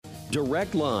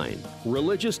Direct Line,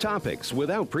 religious topics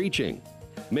without preaching,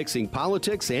 mixing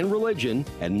politics and religion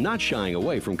and not shying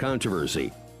away from controversy.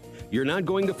 You're not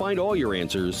going to find all your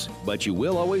answers, but you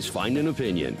will always find an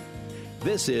opinion.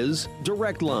 This is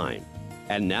Direct Line.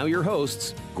 And now your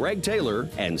hosts, Greg Taylor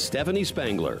and Stephanie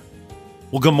Spangler.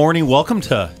 Well, good morning. Welcome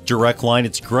to Direct Line.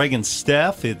 It's Greg and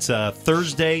Steph. It's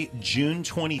Thursday, June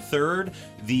 23rd.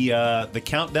 The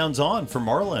countdown's on for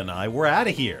Marla and I. We're out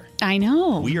of here. I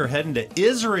know. We are heading to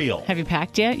Israel. Have you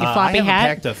packed yet? Your floppy hat? I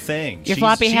haven't packed a thing. Your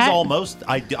floppy hat? She's almost.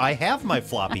 I have my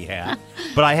floppy hat,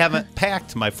 but I haven't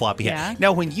packed my floppy hat. Yeah.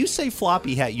 Now, when you say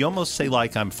floppy hat, you almost say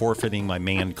like I'm forfeiting my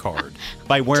man card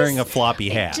by wearing a floppy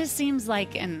hat. It just seems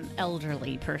like an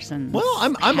elderly person. Well,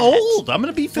 I'm old. I'm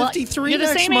going to be 53 well, you're the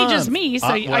next same month. age as me, so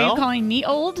are you calling me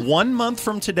old? 1 month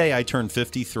from today, I turn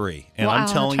 53, and Well, I'm I'll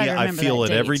telling try you, to I remember feel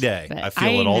that it every date, day. but I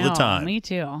feel it all the know, time. Me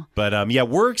too. But yeah,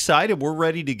 we're excited. We're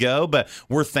ready to go. But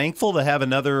we're thankful to have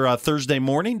another Thursday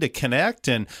morning to connect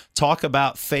and talk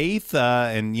about faith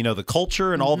and the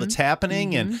culture and all that's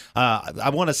happening. And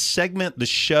I want to segment the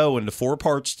show into 4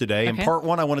 parts today. In part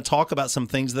 1, I want to talk about some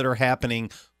things that are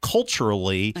happening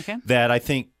culturally that I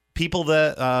think people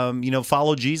that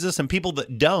follow Jesus and people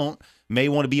that don't may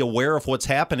want to be aware of what's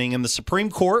happening. And the Supreme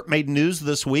Court made news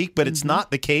this week, but it's not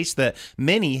the case that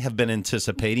many have been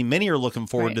anticipating. Many are looking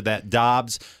forward to that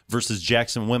Dobbs versus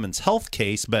Jackson Women's Health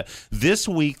case. But this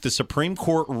week, the Supreme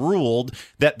Court ruled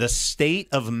that the state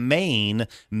of Maine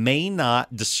may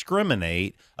not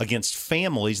discriminate against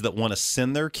families that want to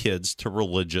send their kids to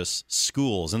religious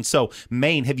schools. And so,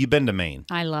 Maine, have you been to Maine?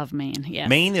 I love Maine, yes.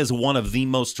 Maine is one of the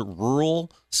most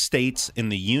rural states in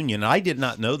the union. I did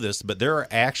not know this, but there are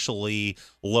actually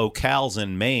locales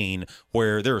in Maine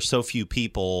where there are so few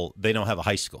people, they don't have a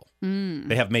high school.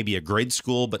 They have maybe a grade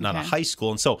school, but not a high school.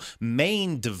 And so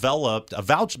Maine developed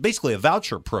basically a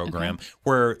voucher program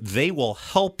where they will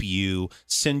help you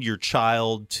send your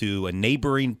child to a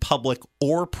neighboring public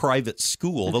or private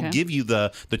school. They'll give you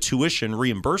the tuition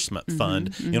reimbursement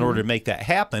fund in order to make that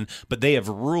happen. But they have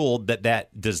ruled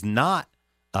that does not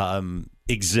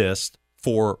exist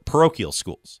for parochial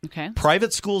schools.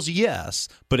 Private schools, yes,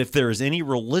 but if there is any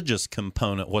religious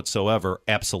component whatsoever,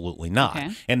 absolutely not.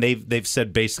 And they've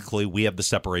said basically we have the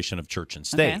separation of church and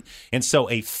state. And so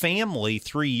a family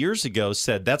 3 years ago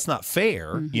said that's not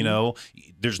fair.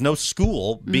 There's no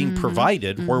school being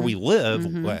provided where we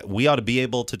live. We ought to be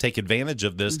able to take advantage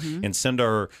of this and send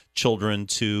our children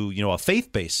to a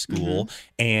faith-based school.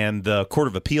 And the Court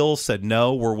of Appeals said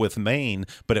no, we're with Maine,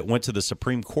 but it went to the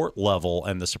Supreme Court level,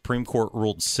 and the Supreme Court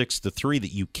ruled 6-3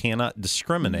 that you cannot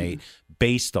discriminate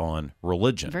based on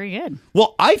religion. Very good.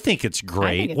 Well, I think it's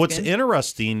great. It's What's good.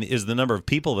 interesting is the number of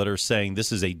people that are saying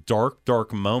this is a dark,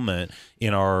 dark moment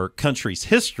in our country's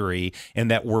history and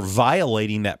that we're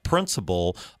violating that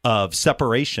principle of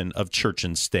separation of church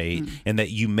and state and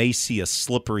that you may see a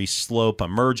slippery slope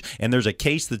emerge. And there's a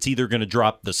case that's either going to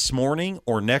drop this morning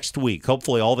or next week.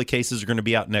 Hopefully all the cases are going to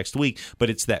be out next week,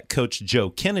 but it's that Coach Joe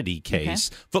Kennedy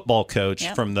case, football coach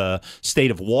from the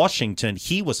state of Washington.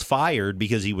 He was fired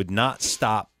because he would not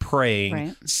stop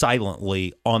praying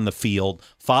silently on the field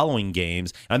following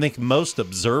games. I think most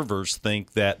observers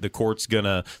think that the court's going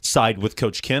to side with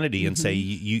Coach Kennedy and say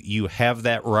you have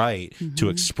that right to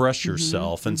express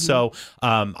yourself. And so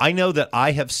I know that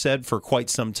I have said for quite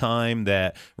some time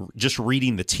that just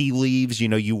reading the tea leaves,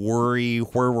 you worry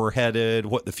where we're headed,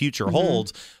 what the future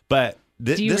holds. But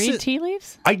do you read tea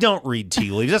leaves? I don't read tea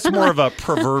leaves. That's more of a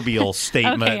proverbial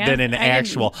statement than an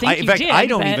actual. In fact, I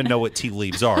don't even know what tea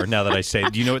leaves are now that I say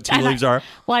it. Do you know what tea leaves are?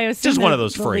 Well, I it's just one of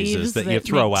those phrases that you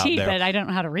throw out there. But I don't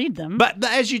know how to read them. But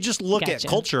as you just look at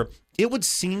culture, it would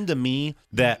seem to me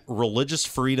that religious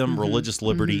freedom, religious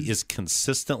liberty is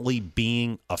consistently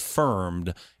being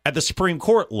affirmed at the Supreme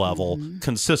Court level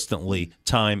consistently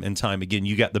time and time again.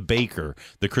 You got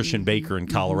the Christian Baker in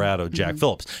Colorado, Jack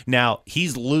Phillips. Now,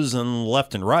 he's losing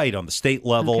left and right on the state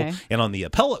level and on the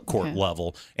appellate court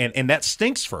level, and that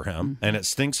stinks for him, and it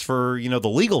stinks for, the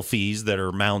legal fees that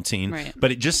are mounting.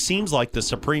 But it just seems like the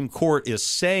Supreme Court is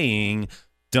saying,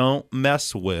 don't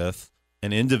mess with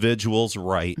an individual's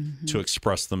right to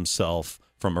express themselves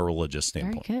from a religious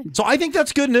standpoint. Very good. So I think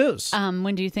that's good news.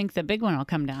 When do you think the big one will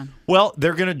come down? Well,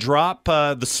 they're going to drop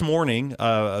this morning.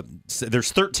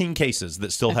 There's 13 cases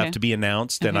that still have to be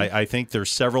announced, and I think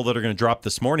there's several that are going to drop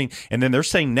this morning. And then they're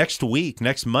saying next week,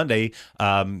 next Monday,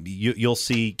 you'll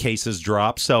see cases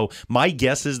drop. So my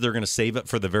guess is they're going to save it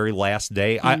for the very last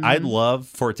day. I'd love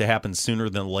for it to happen sooner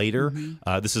than later.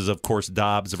 This is, of course,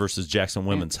 Dobbs versus Jackson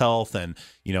Women's Health, and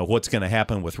what's going to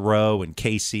happen with Roe and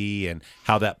Casey and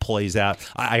how that plays out.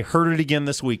 I heard it again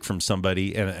this week from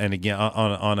somebody, and again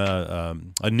on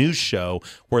a news show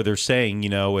where they're saying,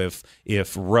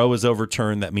 if Roe is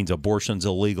overturned, that means abortion's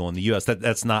illegal in the U.S.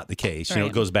 That's not the case. Right.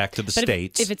 It goes back to the but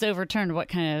states. If it's overturned, what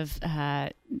kind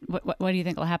of what do you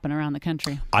think will happen around the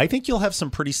country? I think you'll have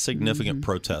some pretty significant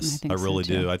protests. I really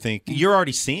so, too. do. I think you're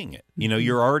already seeing it.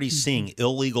 You're already seeing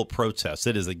illegal protests.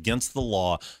 It is against the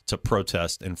law to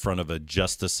protest in front of a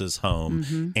justice's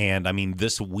home. And I mean,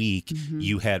 this week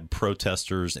you had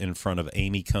protesters in front of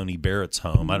Amy Coney Barrett's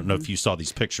home. I don't know if you saw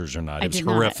these pictures or not. It's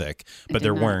horrific. But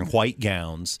they're wearing white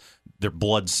gowns. They're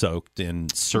blood soaked in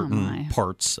certain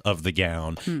parts of the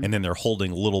gown, and then they're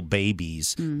holding little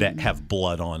babies that have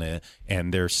blood on it,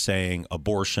 and they're saying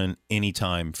abortion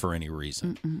anytime for any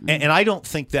reason. And I don't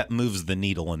think that moves the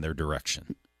needle in their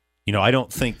direction. I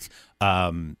don't think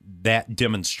that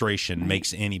demonstration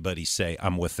makes anybody say,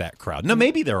 I'm with that crowd. Now,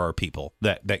 maybe there are people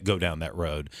that go down that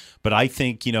road, but I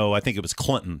think, I think it was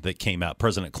Clinton that came out,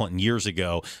 President Clinton years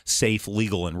ago, safe,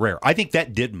 legal, and rare. I think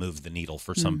that did move the needle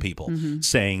for some people,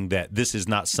 saying that this is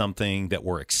not something that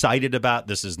we're excited about.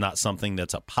 This is not something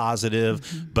that's a positive,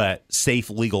 but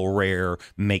safe, legal, rare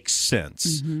makes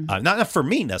sense. Not for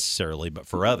me necessarily, but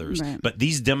for others. Right. But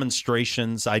these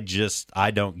demonstrations, I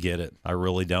don't get it. I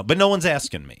really don't. But no one's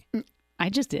asking me. I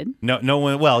just did. No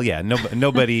one. Well, yeah,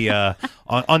 nobody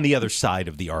on the other side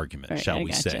of the argument, Right, shall I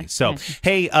we gotcha. say? So, Gotcha.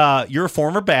 hey, you're a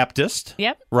former Baptist,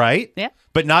 Yep. right? Yep.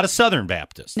 But not a Southern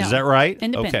Baptist. No, Is that right?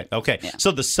 independent. Okay. Yeah.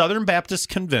 So the Southern Baptist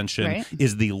Convention Right.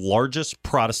 is the largest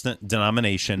Protestant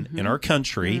denomination in our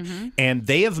country, and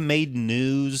they have made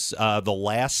news the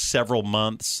last several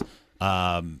months.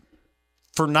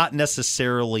 For not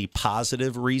necessarily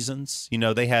positive reasons.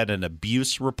 They had an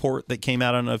abuse report that came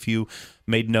out. I don't know if you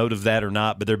made note of that or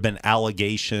not, but there have been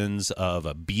allegations of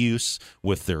abuse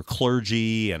with their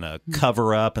clergy and a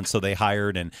cover-up, and so they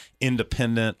hired an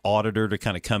independent auditor to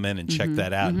kind of come in and check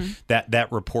that out. That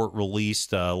report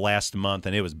released last month,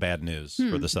 and it was bad news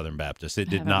for the Southern Baptists. It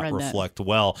did haven't not read that. reflect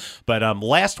well. But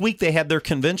last week they had their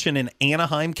convention in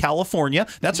Anaheim, California.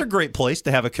 That's a great place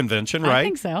to have a convention, right? I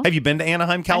think so. Have you been to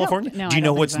Anaheim, California? No, Do you I know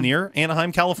don't what's think so. near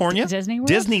Anaheim, California? Disney World?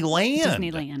 Disneyland.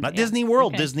 Disneyland, Not yeah. Disney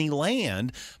World, Okay.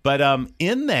 Disneyland. But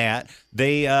in that,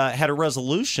 they had a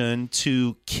resolution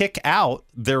to kick out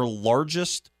their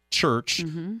largest church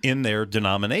in their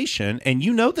denomination. And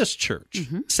you know this church,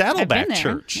 Saddleback I've been there,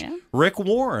 Church, yeah. Rick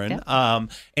Warren. Yep.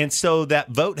 And so that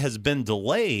vote has been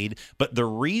delayed. But the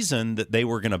reason that they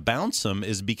were going to bounce them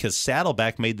is because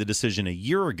Saddleback made the decision a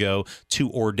year ago to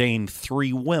ordain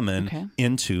 3 women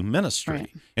into ministry. Right.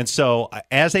 And so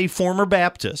as a former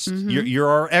Baptist, you're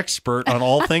our expert on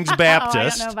all things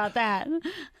Baptist. I don't know about that.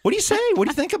 What do you say? What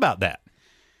do you think about that?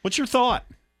 What's your thought?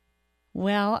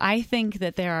 Well, I think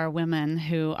that there are women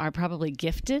who are probably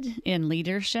gifted in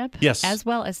leadership, Yes. as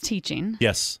well as teaching.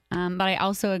 Yes. But I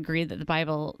also agree that the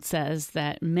Bible says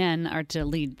that men are to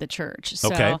lead the church.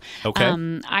 So,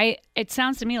 Okay. it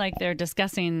sounds to me like they're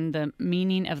discussing the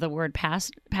meaning of the word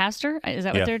pastor. Is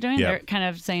that what Yeah, they're doing? yeah. They're kind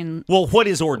of saying. Well, what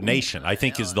is ordination? I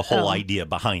think is the whole idea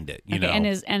behind it. You know,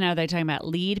 And are they talking about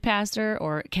lead pastor,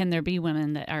 or can there be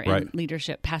women that are in Right.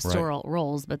 leadership pastoral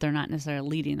roles, but they're not necessarily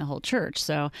leading the whole church?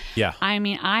 So, Yeah. I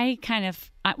mean, I'm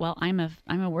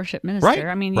a worship minister. Right,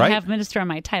 I mean, you right. have minister on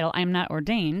my title. I'm not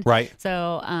ordained. Right.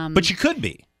 So, But you could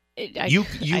be. You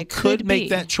I could make be.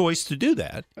 that choice to do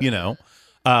that.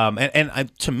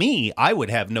 To me, I would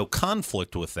have no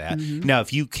conflict with that. Now,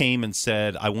 if you came and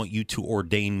said, "I want you to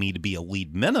ordain me to be a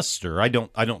lead minister," I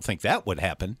don't think that would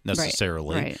happen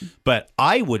necessarily. right. But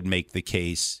I would make the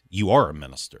case you are a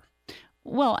minister.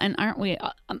 Well, and aren't we?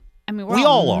 I mean, We we're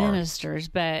all are. ministers,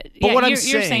 but what I'm you're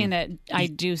saying- saying that I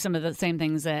do some of the same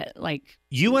things that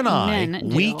You and I, men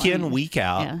do, week I in, mean, week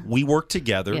out, yeah. we work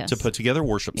together Yes. to put together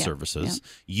worship Yeah, services.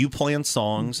 You plan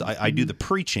songs, I do the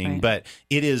preaching, Right. but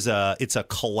it's a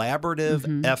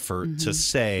collaborative effort to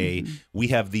say we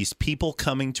have these people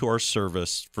coming to our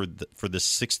service for this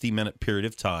 60-minute period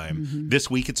of time. This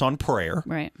week it's on prayer.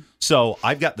 right. So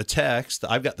I've got the text,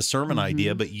 I've got the sermon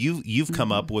idea, but you've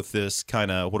come up with this kind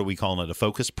of, what are we calling it, a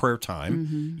focused prayer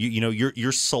time.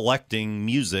 You're selecting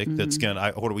music that's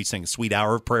gonna, what are we saying, Sweet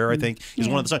Hour of Prayer, I think is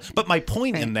one of the songs. But my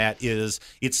point in that is,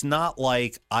 it's not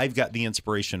like I've got the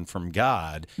inspiration from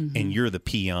God and you're the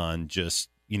peon just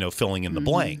filling in the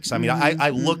blanks. I mean, I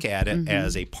look at it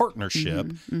as a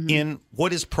partnership in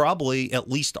what is probably at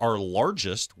least our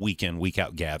largest week-in,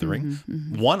 week-out gathering.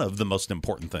 One of the most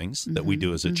important things that we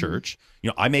do as a church.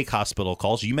 I make hospital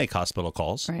calls. You make hospital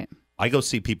calls. Right. I go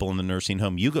see people in the nursing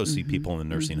home. You go see people in the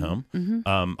nursing home.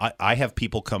 I have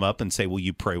people come up and say, will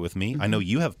you pray with me? I know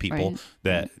you have people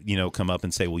that, come up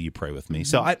and say, will you pray with me?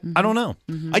 So I don't know.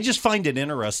 I just find it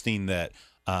interesting that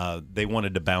they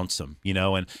wanted to bounce him,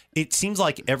 and it seems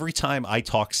like every time I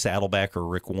talk Saddleback or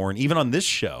Rick Warren, even on this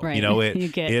show,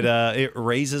 it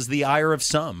raises the ire of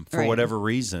some for whatever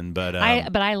reason. But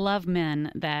I love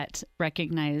men that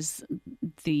recognize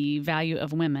the value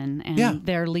of women and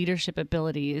their leadership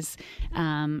abilities.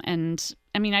 And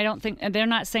I mean, I don't think they're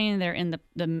not saying they're in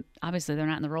the obviously they're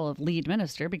not in the role of lead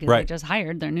minister because they just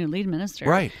hired their new lead minister.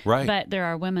 Right. But there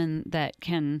are women that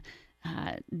can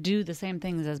do the same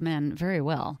things as men very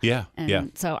well.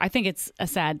 So I think it's a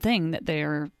sad thing that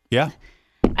they're.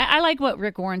 I like what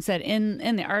Rick Warren said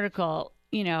in the article.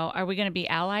 Are we going to be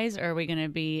allies or are we going to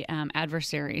be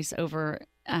adversaries over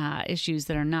issues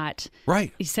that are not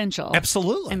essential?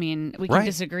 Absolutely. I mean, we can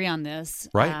disagree on this.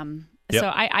 So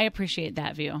I appreciate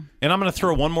that view. And I'm going to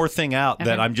throw one more thing out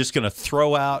that I'm just going to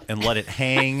throw out and let it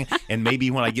hang. And maybe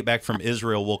when I get back from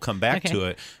Israel, we'll come back to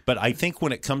it. But I think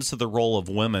when it comes to the role of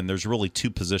women, there's really two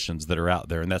positions that are out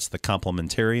there. And that's the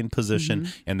complementarian position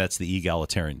and that's the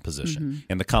egalitarian position.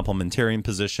 And the complementarian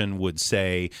position would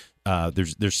say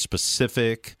there's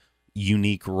specific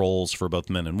unique roles for both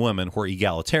men and women, where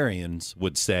egalitarians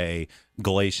would say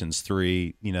Galatians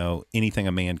 3, anything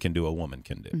a man can do, a woman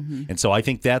can do. And so I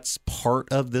think that's part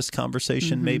of this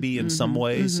conversation maybe in some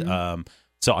ways.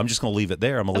 So I'm just going to leave it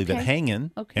there. I'm going to leave it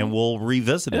hanging, and we'll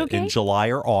revisit it in July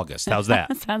or August. How's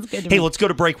that? Sounds good to me. Hey, let's go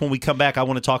to break. When we come back, I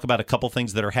want to talk about a couple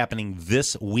things that are happening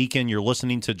this weekend. You're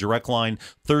listening to Direct Line,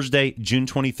 Thursday, June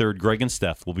 23rd. Greg and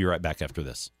Steph. We'll be right back after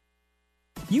this.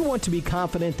 You want to be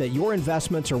confident that your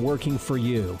investments are working for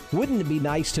you. Wouldn't it be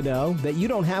nice to know that you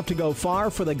don't have to go far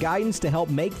for the guidance to help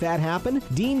make that happen?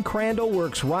 Dean Crandall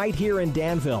works right here in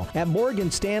Danville at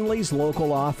Morgan Stanley's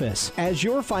local office. As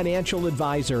your financial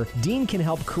advisor, Dean can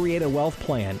help create a wealth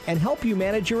plan and help you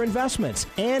manage your investments.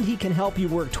 And he can help you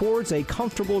work towards a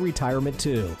comfortable retirement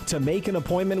too. To make an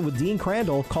appointment with Dean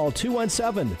Crandall, call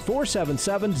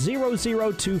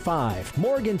 217-477-0025.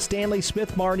 Morgan Stanley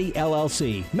Smith Marty,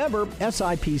 LLC. Member SIPC.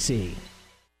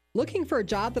 Looking for a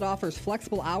job that offers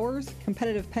flexible hours,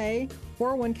 competitive pay,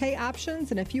 401k options,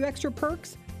 and a few extra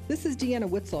perks? This is Deanna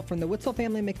Witzel from the Witzel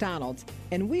Family McDonald's,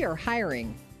 and we are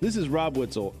hiring. This is Rob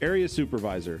Witzel, Area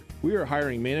Supervisor. We are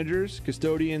hiring managers,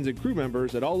 custodians, and crew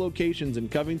members at all locations in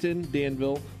Covington,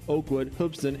 Danville, Oakwood,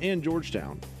 Hoopeston, and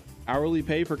Georgetown. Hourly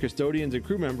pay for custodians and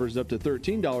crew members is up to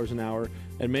 $13 an hour,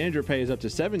 and manager pay is up to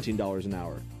 $17 an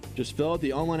hour. Just fill out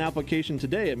the online application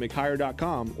today at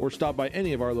mchire.com or stop by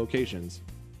any of our locations.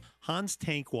 Hans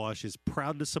Tank Wash is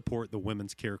proud to support the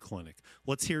Women's Care Clinic.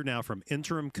 Let's hear now from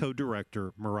Interim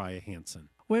Co-Director Mariah Hansen.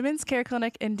 Women's Care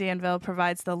Clinic in Danville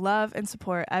provides the love and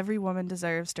support every woman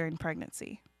deserves during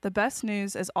pregnancy. The best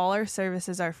news is all our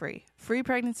services are free. Free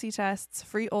pregnancy tests,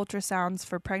 free ultrasounds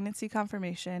for pregnancy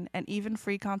confirmation, and even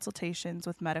free consultations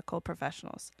with medical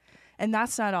professionals. And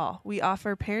that's not all. We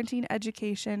offer parenting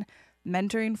education,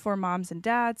 mentoring for moms and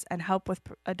dads, and help with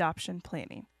adoption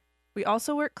planning. We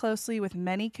also work closely with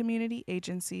many community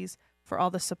agencies for all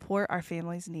the support our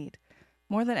families need.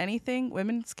 More than anything,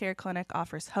 Women's Care Clinic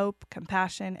offers hope,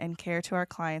 compassion, and care to our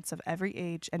clients of every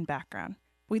age and background.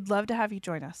 We'd love to have you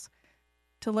join us.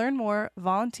 To learn more,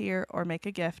 volunteer, or make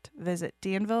a gift, visit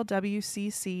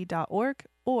danvillewcc.org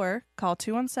or call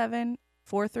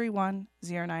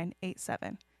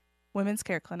 217-431-0987. Women's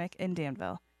Care Clinic in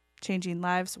Danville. Changing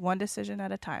lives one decision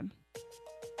at a time.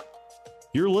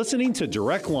 You're listening to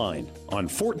Direct Line on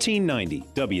 1490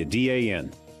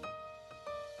 WDAN.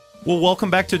 Well,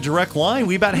 welcome back to Direct Line.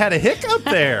 We about had a hiccup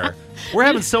there. We're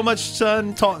having so much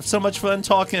fun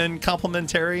talking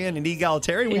complementarian and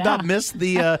egalitarian. We about missed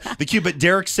the cue, but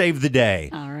Derek saved the day.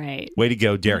 All right. Way to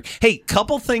go, Derek. Hey,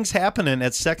 couple things happening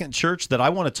at Second Church that I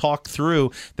want to talk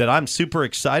through that I'm super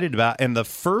excited about. And the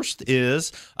first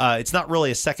is, it's not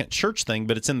really a Second Church thing,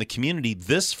 but it's in the community.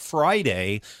 This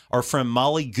Friday, our friend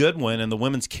Molly Goodwin and the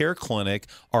Women's Care Clinic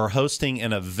are hosting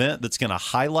an event that's going to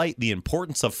highlight the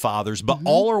importance of fathers, but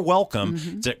all are welcome.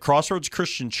 It's at Crossroads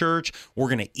Christian Church. We're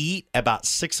going to eat about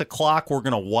 6 o'clock. We're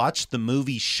going to watch the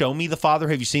movie Show Me the Father.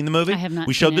 Have you seen the movie? I have not.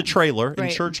 We showed the trailer in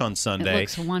church on Sunday. It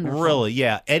looks wonderful. Really,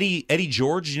 yeah. Eddie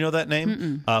George, do you know that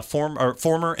name?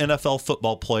 Former NFL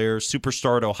football player,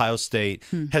 superstar at Ohio State,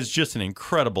 has just an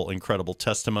incredible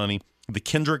testimony. the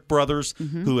Kendrick brothers,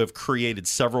 who have created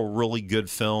several really good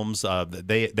films.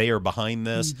 They are behind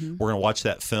this. We're going to watch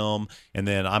that film, and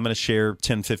then I'm going to share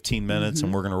 10, 15 minutes,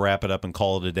 and we're going to wrap it up and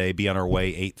call it a day. Be on our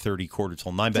way 8:30, quarter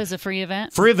till 9. So it's a free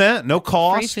event? Free event, no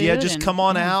cost. Free Yeah, food just and- come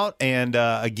on out. And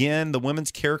again, the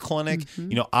Women's Care Clinic,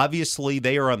 obviously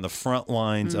they are on the front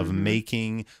lines of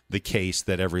making the case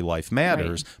that every life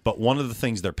matters. Right. But one of the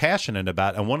things they're passionate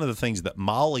about, and one of the things that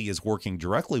Molly is working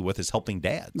directly with, is helping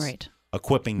dads. Right.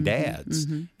 Equipping dads.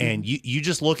 And you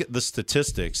just look at the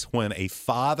statistics. When a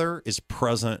father is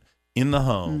present in the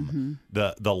home,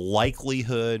 the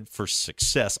likelihood for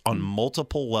success on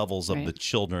multiple levels of the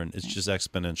children is just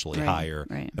exponentially higher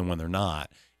than when they're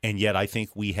not. And yet I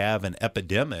think we have an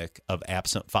epidemic of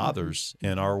absent fathers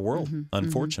in our world,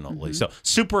 unfortunately. So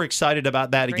super excited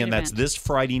about that. Again, that's this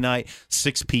Friday night,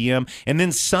 6 p.m. And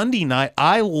then Sunday night,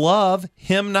 I love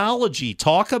Hymnology.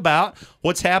 Talk about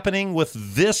what's happening with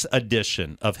this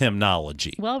edition of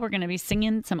Hymnology. Well, we're going to be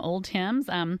singing some old hymns.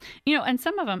 And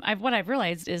some of them, what I've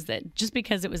realized is that just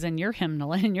because it was in your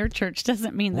hymnal in your church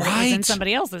doesn't mean that it was in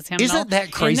somebody else's hymnal. Isn't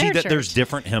that crazy that church. there's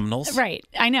different hymnals? Right.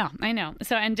 I know.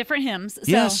 So, and different hymns.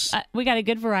 Yes. So we got a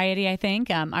good variety, I think.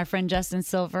 Our friend Justin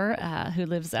Silver, who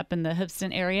lives up in the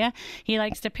Houston area, he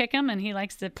likes to pick them and he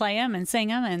likes to play them and sing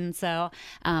them. And so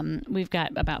we've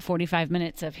got about 45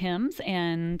 minutes of hymns.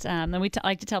 And then we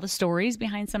like to tell the stories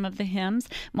behind some of the hymns.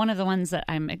 One of the ones that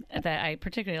I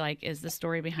particularly like is the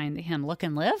story behind the hymn "Look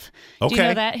and Live." Okay. Do you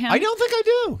know that hymn? I don't think I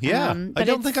do. Yeah, I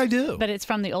don't think I do. But it's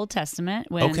from the Old Testament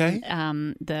when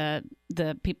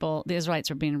the people, the Israelites,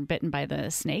 were being bitten by the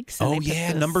snakes. So they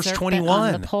put the Numbers serpent 21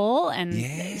 on the pole, and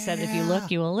they said, "If you look,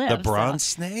 you will live." The bronze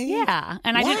snake. Yeah,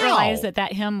 and I didn't realize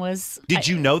that hymn was. Did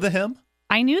you know the hymn?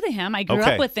 I knew the hymn. I grew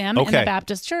up with them in the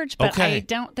Baptist church, but I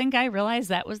don't think I realized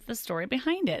that was the story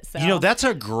behind it. So that's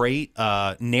a great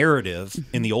narrative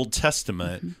in the Old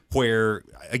Testament where,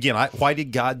 again, why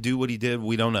did God do what he did?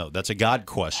 We don't know. That's a God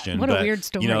question. What a weird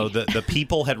story. The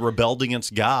people had rebelled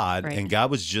against God, and God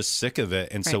was just sick of it.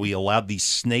 And so he allowed these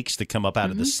snakes to come up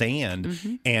out of the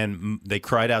sand, and they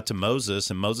cried out to Moses,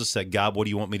 and Moses said, "God, what do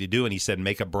you want me to do?" And he said,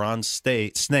 "Make a bronze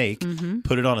snake,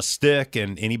 put it on a stick,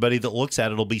 and anybody that looks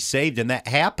at it will be saved." And that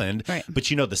happened. Right. But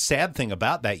the sad thing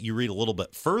about that, you read a little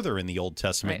bit further in the Old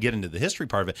Testament, get into the history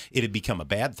part of it, it had become a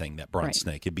bad thing, that bronze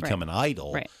snake. It had become an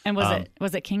idol. Right. And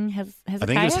was it King Hezekiah? I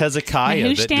think it was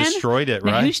Hezekiah that destroyed it,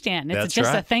 right? Nehushtan. It's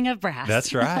just a thing of brass.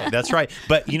 That's right. That's right.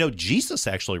 But, Jesus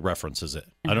actually references it.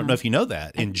 I don't know if you know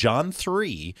that. In John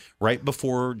 3, right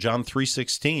before John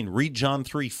 3:16, read John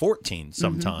 3:14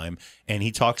 sometime, and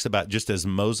he talks about just as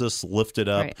Moses lifted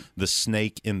up the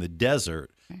snake in the desert,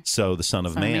 so the Son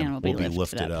of Man will be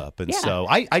lifted up. And so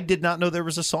I did not know there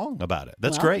was a song about it.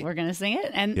 That's great. We're going to sing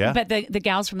it. But the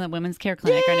gals from the Women's Care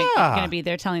Clinic are going to be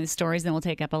there telling the stories, and we'll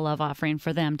take up a love offering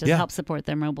for them to help support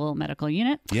their mobile medical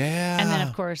unit. Yeah. And then,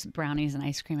 of course, brownies and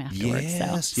ice cream afterwards.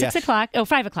 Yes. So 6 o'clock. Oh,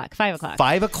 5 o'clock. 5 o'clock.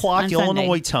 5 o'clock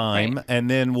Illinois time. Right. And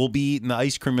then we'll be eating the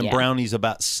ice cream and brownies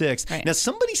about 6. Right. Now,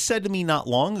 somebody said to me not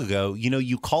long ago,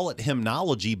 you call it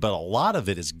hymnology, but a lot of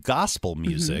it is gospel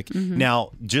music.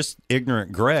 Now, just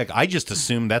ignorant Greg, I just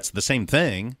assume that's the same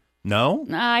thing. No?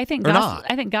 I think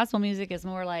gospel music is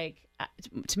more like,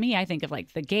 to me, I think of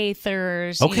like the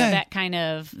Gaithers, that kind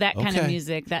of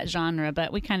music, that genre,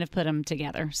 but we kind of put them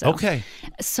together. So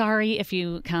sorry if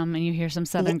you come and you hear some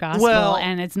Southern gospel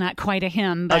and it's not quite a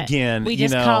hymn, but again, we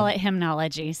just call it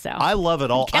hymnology. So I love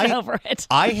it all. Get over it.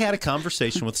 I had a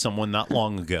conversation with someone not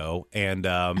long ago, and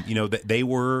they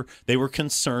were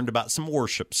concerned about some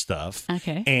worship stuff.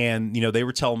 Okay. And they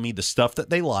were telling me the stuff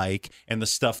that they like and the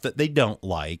stuff that they don't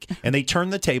like, and they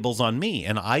turned the tables on me,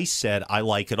 and I said I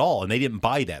like it all. And they didn't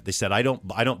buy that. They said, I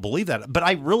don't believe that. But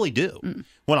I really do.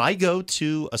 When I go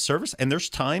to a service, and there's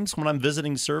times when I'm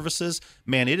visiting services,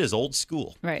 man, it is old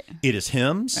school. Right. It is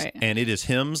hymns, and it is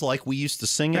hymns like we used to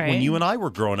sing it when you and I were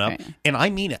growing up. Right. And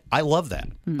I mean it. I love that.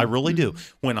 I really do.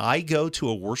 When I go to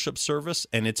a worship service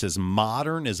and it's as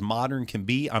modern can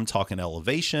be, I'm talking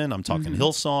Elevation, I'm talking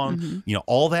Hillsong,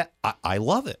 all that, I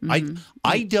love it.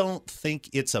 I don't think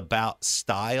it's about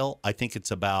style. I think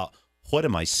it's about what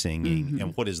am I singing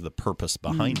and what is the purpose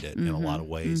behind it in a lot of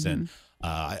ways. And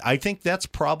I think that's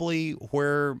probably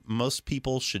where most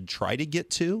people should try to get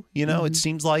to. It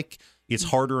seems like it's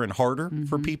harder and harder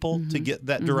for people to get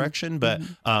that direction. But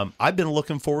I've been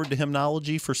looking forward to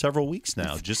hymnology for several weeks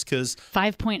now, just because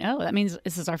 5.0. That means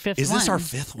this is our fifth one. Is this our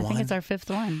fifth one? I think it's our fifth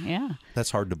one. Yeah.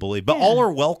 That's hard to believe. But all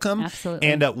are welcome. Absolutely.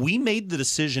 And we made the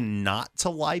decision not to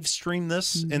live stream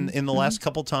this in the last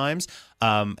couple times.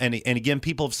 And again,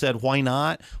 people have said, why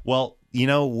not? Well,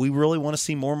 we really want to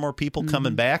see more and more people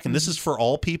coming back. And this is for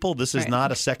all people. This is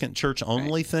not a Second Church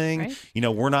only thing.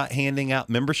 Right. We're not handing out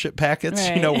membership packets.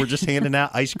 Right. We're just handing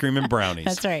out ice cream and brownies.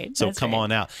 That's right. So come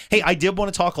on out. Hey, I did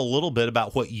want to talk a little bit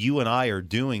about what you and I are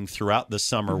doing throughout the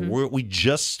summer. We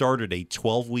just started a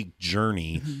 12-week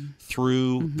journey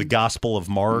through the Gospel of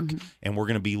Mark, and we're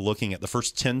going to be looking at the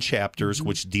first 10 chapters,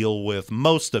 which deal with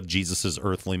most of Jesus's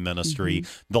earthly ministry.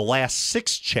 The last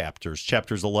 6 chapters,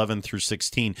 chapters 11 through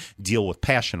 16, deal with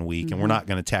Passion Week, and we're not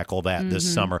going to tackle that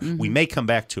this summer. We may come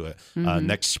back to it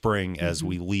next spring as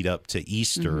we lead up to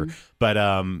Easter. But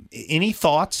any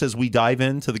thoughts as we dive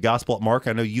into the Gospel of Mark?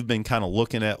 I know you've been kind of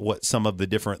looking at what some of the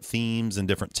different themes and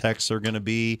different texts are going to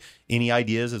be. Any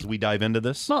ideas as we dive into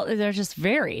this? Well, they're just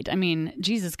varied. I mean,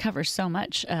 Jesus covers so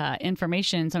much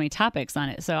information, so many topics on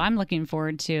it. So I'm looking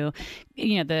forward to,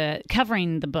 the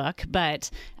covering the book, but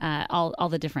all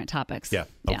the different topics. Yeah.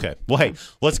 Okay. Well, hey,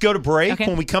 let's go to break. Okay.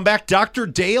 When we come back, Dr.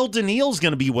 Dale Daniel's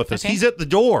going to be with us. Okay. He's at the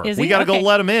door. We got to go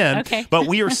let him in. Okay. But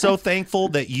we are so thankful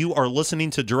that you are listening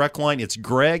to Direct Line. It's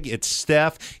Greg. It's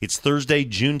Steph. It's Thursday,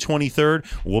 June 23rd.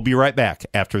 We'll be right back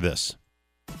after this.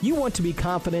 You want to be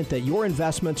confident that your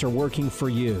investments are working for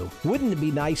you. Wouldn't it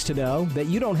be nice to know that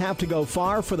you don't have to go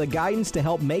far for the guidance to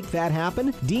help make that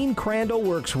happen? Dean Crandall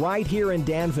works right here in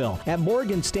Danville at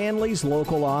Morgan Stanley's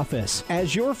local office.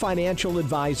 As your financial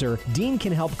advisor, Dean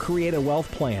can help create a wealth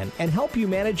plan and help you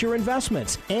manage your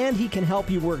investments. And he can help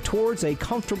you work towards a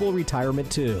comfortable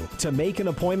retirement too. To make an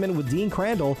appointment with Dean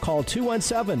Crandall, call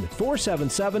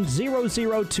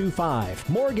 217-477-0025.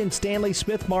 Morgan Stanley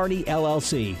Smith Marnie,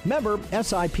 LLC. Member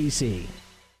SIPC.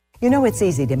 It's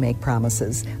easy to make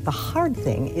promises. The hard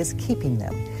thing is keeping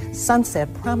them.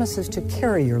 Sunset promises to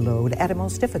carry your load at a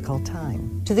most difficult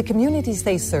time. To the communities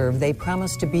they serve, they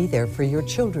promise to be there for your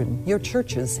children, your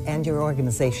churches, and your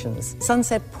organizations.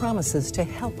 Sunset promises to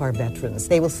help our veterans.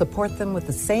 They will support them with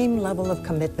the same level of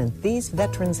commitment these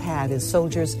veterans had as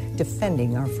soldiers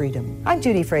defending our freedom. I'm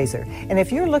Judy Fraser, and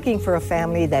if you're looking for a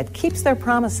family that keeps their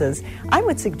promises, I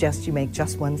would suggest you make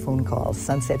just one phone call.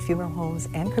 Sunset Funeral Homes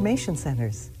and Cremation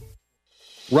Centers.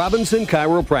 Robinson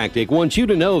Chiropractic wants you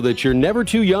to know that you're never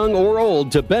too young or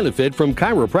old to benefit from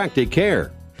chiropractic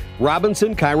care.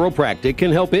 Robinson Chiropractic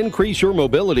can help increase your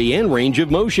mobility and range of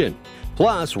motion.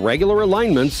 Plus, regular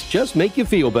alignments just make you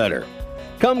feel better.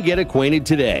 Come get acquainted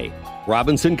today.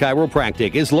 Robinson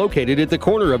Chiropractic is located at the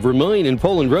corner of Vermillion and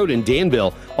Poland Road in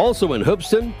Danville, also in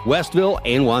Hoopeston, Westville,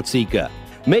 and Watseka.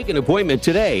 Make an appointment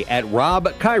today at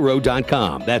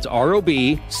robchiro.com. That's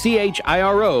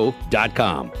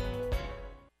ROBCHIRO.com.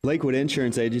 Lakewood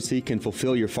Insurance Agency can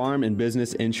fulfill your farm and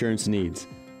business insurance needs.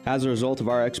 As a result of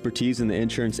our expertise in the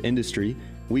insurance industry,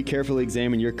 we carefully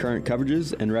examine your current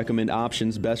coverages and recommend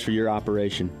options best for your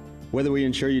operation. Whether we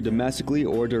insure you domestically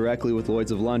or directly with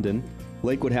Lloyd's of London,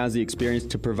 Lakewood has the experience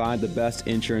to provide the best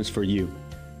insurance for you.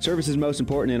 Service is most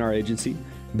important in our agency.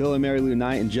 Bill and Mary Lou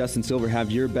Knight and Justin Silver have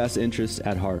your best interests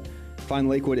at heart. Find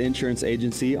Lakewood Insurance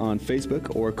Agency on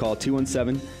Facebook or call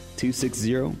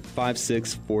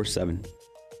 217-260-5647.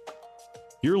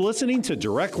 You're listening to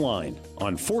Direct Line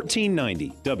on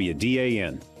 1490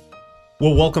 WDAN.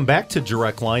 Well, welcome back to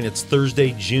Direct Line. It's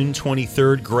Thursday, June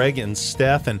 23rd. Greg and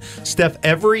Steph. And Steph,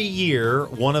 every year,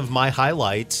 one of my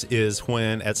highlights is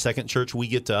when at Second Church we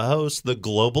get to host the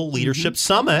Global Leadership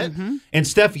Summit. And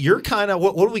Steph, you're kind of,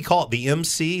 what do we call it, the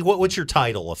MC? What's your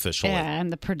title officially? Yeah, I'm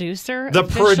the producer. The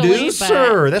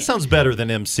producer. That sounds better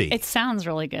than MC. It sounds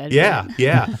really good. Yeah.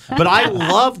 But I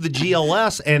love the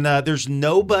GLS, and there's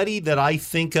nobody that I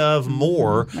think of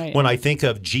more when I think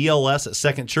of GLS at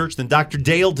Second Church than Dr.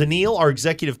 Dale Daniil, our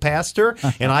executive pastor,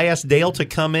 and I asked Dale to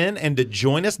come in and to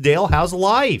join us. Dale, how's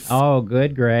life? Oh,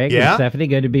 good, Greg. Yeah? And Stephanie,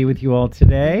 good to be with you all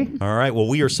today. All right. Well,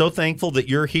 we are so thankful that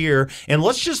you're here. And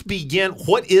let's just begin.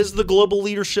 What is the Global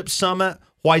Leadership Summit?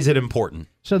 Why is it important?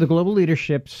 So the Global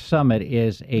Leadership Summit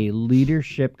is a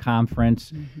leadership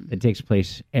conference that takes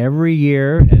place every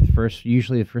year,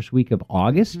 usually the first week of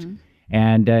August.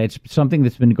 And it's something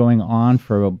that's been going on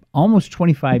for almost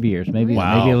 25 years, maybe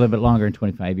a little bit longer than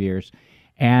 25 years.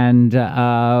 And,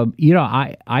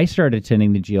 I started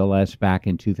attending the GLS back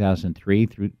in 2003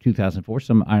 through 2004.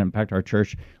 In fact, our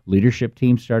church leadership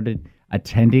team started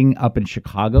attending up in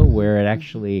Chicago, where it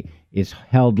actually is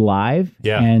held live.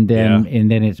 And then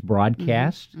it's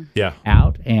broadcast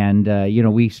out. And,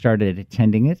 we started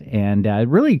attending it, and it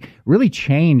really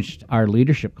changed our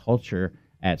leadership culture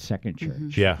at Second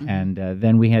Church. And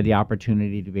then we had the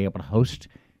opportunity to be able to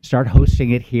start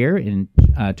hosting it here in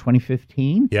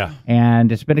 2015.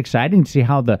 And it's been exciting to see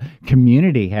how the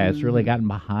community has really gotten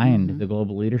behind the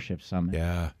Global Leadership Summit.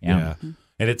 Yeah.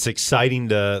 And it's exciting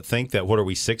to think that, what are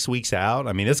we, 6 weeks out?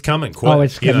 I mean, it's coming quick. Oh,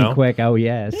 it's coming quick. Oh,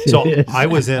 yes. So I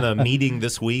was in a meeting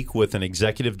this week with an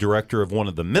executive director of one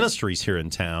of the ministries here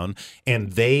in town,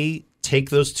 and they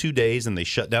take those 2 days and they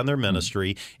shut down their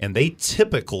ministry, and they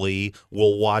typically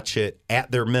will watch it at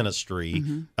their ministry.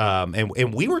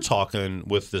 And we were talking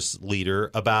with this leader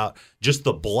about just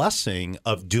the blessing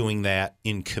of doing that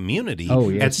in community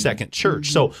at Second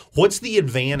Church. So what's the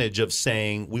advantage of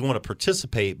saying we want to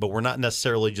participate, but we're not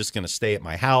necessarily just going to stay at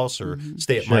my house or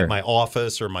stay at my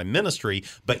office or my ministry,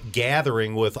 but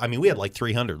gathering with, I mean, we had like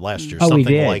 300 last year,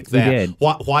 something like that. We did.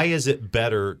 Why is it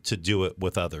better to do it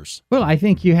with others? Well, I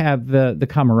think you have the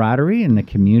camaraderie and the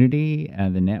community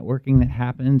and the networking that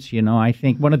happens. You know, I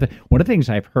think one of the things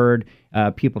I've heard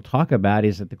people talk about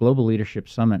is that the Global Leadership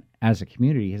Summit as a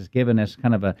community has given us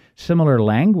kind of a similar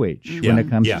language when it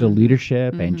comes to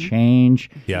leadership and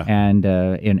change and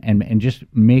just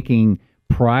making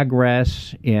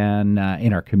progress in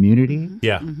our community.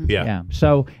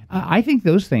 So I think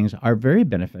those things are very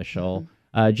beneficial.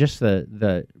 Just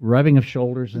the rubbing of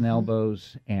shoulders and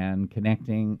elbows and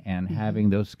connecting and having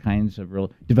those kinds of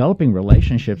developing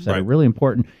relationships that are really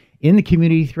important in the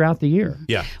community throughout the year.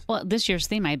 Well, this year's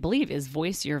theme, I believe, is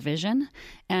Voice Your Vision.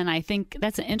 And I think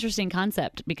that's an interesting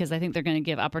concept, because I think they're going to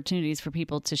give opportunities for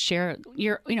people to share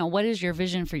what is your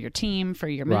vision for your team, for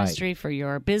your ministry, for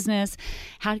your business?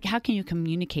 How can you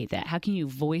communicate that? How can you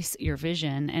voice your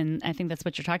vision? And I think that's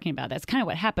what you're talking about. That's kind of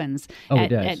what happens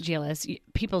at GLS.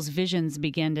 People's visions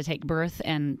begin to take birth,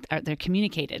 and they're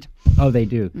communicated. Oh, they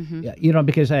do.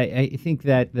 Because I think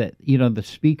that the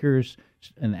speakers,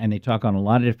 and they talk on a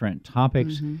lot of different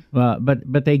topics,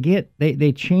 but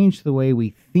they change the way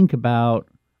we think about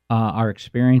our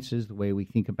experiences, the way we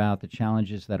think about the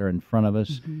challenges that are in front of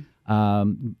us.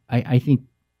 I think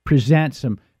present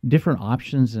some different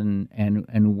options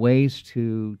and ways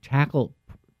to tackle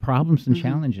problems and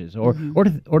challenges, or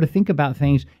to think about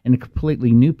things in a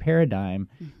completely new paradigm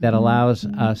that allows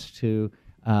us to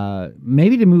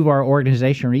maybe to move our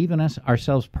organization or even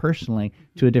ourselves personally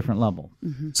to a different level.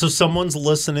 So someone's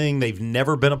listening, they've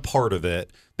never been a part of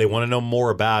it, they want to know more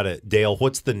about it. Dale,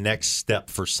 what's the next step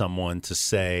for someone to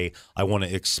say, I want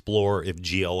to explore if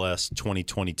GLS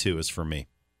 2022 is for me?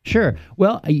 Sure.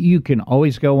 Well, you can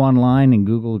always go online and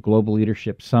Google Global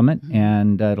Leadership Summit,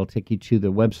 and it'll take you to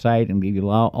the website and give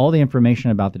you all the information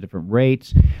about the different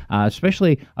rates,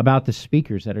 especially about the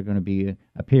speakers that are going to be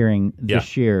appearing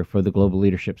this year for the Global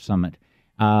Leadership Summit.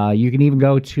 You can even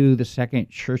go to the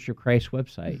Second Church of Christ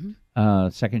website,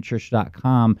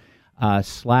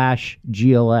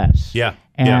 secondchurch.com/GLS.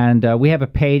 And we have a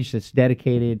page that's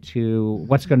dedicated to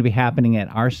what's going to be happening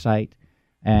at our site,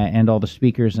 and all the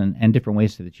speakers and different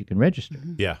ways so that you can register.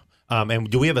 And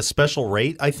do we have a special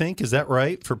rate, I think? Is that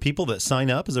right? For people that sign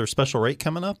up, is there a special rate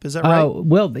coming up? Is that right?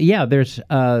 Well, yeah, there's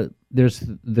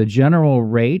the general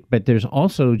rate, but there's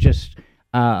also just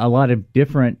a lot of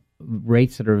different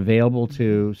rates that are available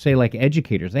to, say, like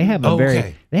educators. They have a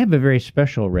very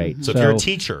special rate. So if you're a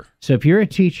teacher. So if you're a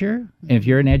teacher, if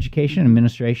you're in education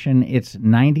administration, it's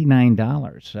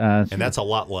 $99. And that's a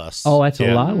lot less. Oh, that's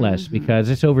a lot less,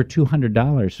 because it's over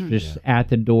 $200 just at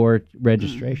the door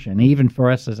registration. Even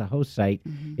for us as a host site,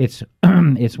 it's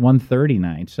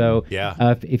 $139. So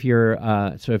if you're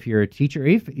a teacher,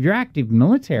 if you're active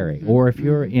military, or if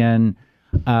you're in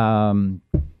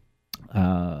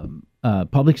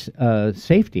public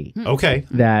safety,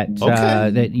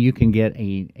 that you can get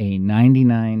a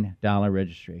 $99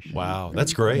 registration. Wow,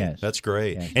 that's great. That's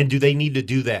great. Yes. And do they need to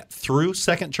do that through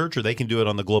Second Church, or they can do it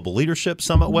on the Global Leadership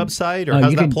Summit website, or how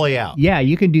does that play out? Yeah,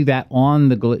 you can do that on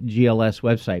the GLS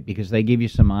website, because they give you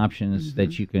some options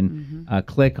that you can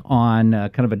click on,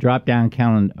 kind of a drop-down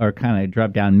calendar, or kind of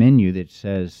drop-down menu that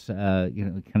says,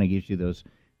 kind of gives you those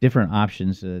different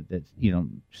options that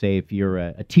say if you're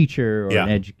a teacher or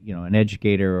an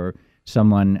educator, or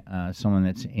someone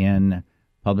that's in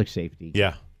public safety.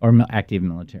 Or active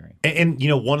military. And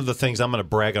one of the things, I'm going to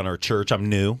brag on our church. I'm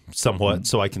new somewhat,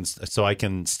 so I can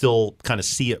still kind of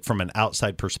see it from an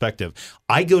outside perspective.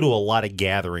 I go to a lot of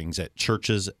gatherings at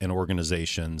churches and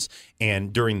organizations,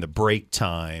 and during the break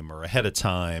time or ahead of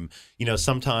time,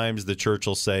 sometimes the church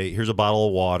will say, "Here's a bottle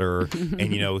of water,"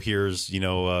 and here's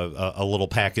a little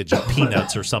package of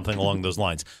peanuts or something along those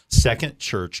lines. Second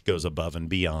Church goes above and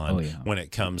beyond when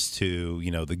it comes to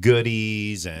the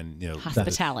goodies and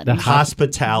hospitality. The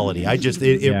hospitality. mentality.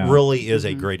 It really is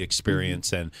a great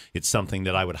experience, and it's something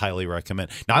that I would highly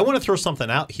recommend. Now, I want to throw something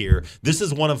out here. This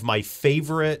is one of my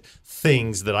favorite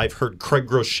things that I've heard Craig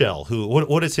Groeschel, who,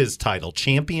 what is his title?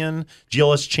 Champion?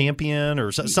 GLS champion?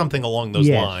 Or something along those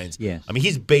lines. Yes. I mean,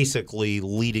 he's basically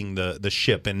leading the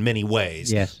ship in many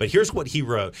ways. Yes. But here's what he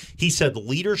wrote. He said,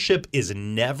 leadership is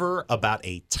never about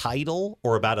a title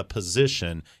or about a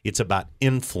position. It's about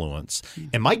influence.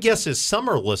 And my guess is some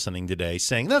are listening today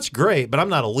saying, that's great, but I'm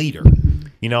not a leader.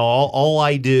 You know, all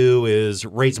I do is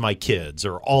raise my kids,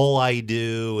 or all I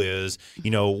do is,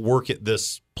 work at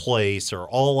this place, or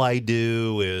all I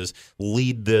do is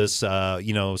lead this,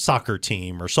 soccer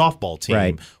team or softball team.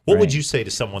 Right. What would you say to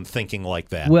someone thinking like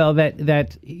that? Well,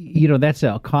 that's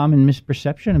a common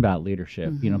misperception about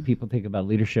leadership. People think about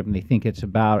leadership and they think it's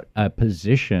about a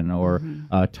position or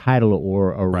a title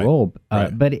or a role,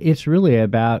 but it's really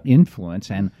about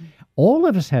influence. And all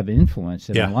of us have influence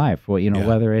in our life. Well,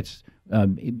 whether it's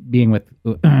being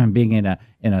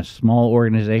in a small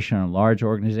organization or a large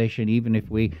organization, even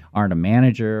if we aren't a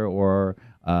manager or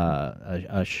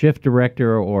a shift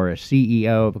director or a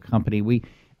CEO of a company,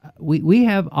 we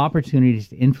have opportunities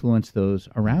to influence those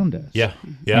around us. Yeah.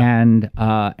 And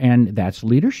that's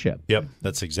leadership. Yep,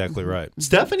 that's exactly right.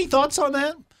 Steph, any thoughts on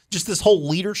that? Just this whole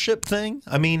leadership thing?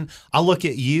 I mean, I look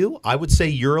at you. I would say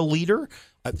you're a leader.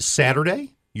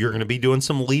 Saturday, you're going to be doing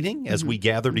some leading as we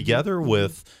gather together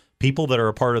with people that are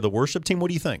a part of the worship team. What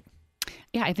do you think?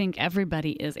 Yeah, I think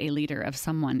everybody is a leader of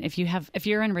someone. If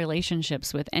you're in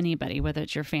relationships with anybody, whether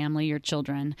it's your family, your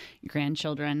children, your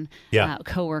grandchildren,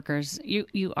 coworkers,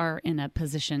 you are in a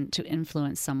position to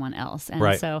influence someone else.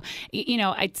 And so,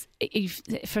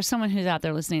 for someone who's out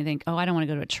there listening, think, oh, I don't want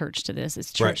to go to a church to this.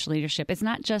 It's church leadership. It's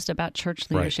not just about church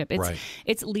leadership.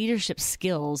 It's leadership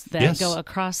skills that go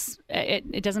across.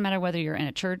 It doesn't matter whether you're in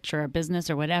a church or a business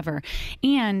or whatever.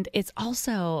 And it's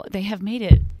also, they have made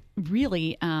it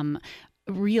really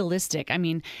realistic. I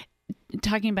mean,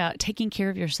 talking about taking care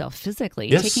of yourself physically,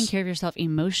 taking care of yourself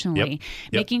emotionally,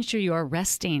 making sure you are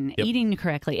resting, eating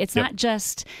correctly. It's not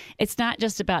just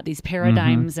about these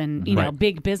paradigms and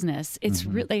big business. It's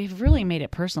they've really made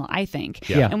it personal, I think.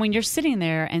 And when you're sitting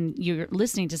there and you're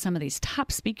listening to some of these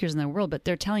top speakers in the world, but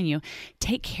they're telling you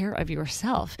take care of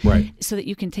yourself so that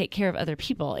you can take care of other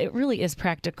people. It really is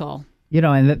practical.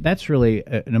 And that's really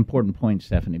an important point,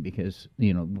 Stephanie, because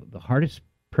the hardest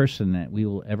person that we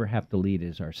will ever have to lead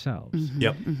is ourselves.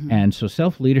 And so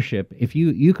self-leadership, if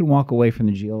you can walk away from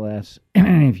the GLS,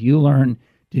 if you learn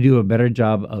to do a better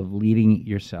job of leading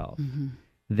yourself,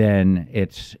 then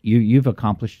you've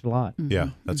accomplished a lot. Yeah,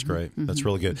 that's great. That's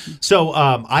really good. So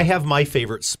I have my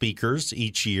favorite speakers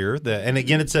each year, and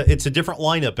again, it's a different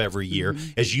lineup every year.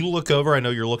 As you look over, I know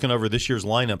you're looking over this year's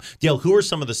lineup. Dale, who are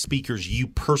some of the speakers you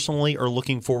personally are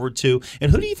looking forward to,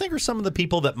 and who do you think are some of the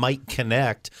people that might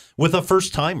connect with a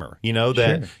first timer?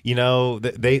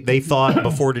 They thought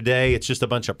before today it's just a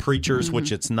bunch of preachers,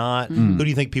 which it's not. Who do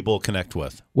you think people will connect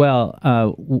with? Well,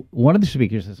 one of the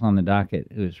speakers that's on the docket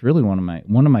is really one of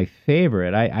my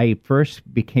favorite. I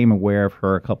first became aware of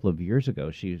her a couple of years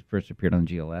ago. She first appeared on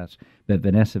GLS, but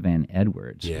Vanessa Van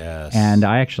Edwards. Yes. And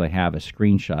I actually have a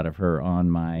screenshot of her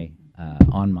on my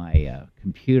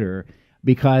computer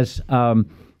because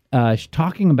she's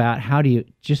talking about how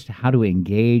to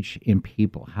engage in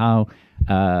people. One of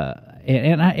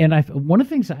the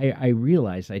things I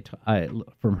realized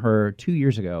from her 2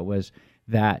 years ago was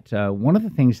that one of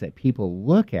the things that people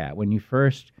look at when you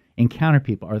first encounter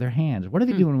people are their hands. What are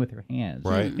they doing with their hands?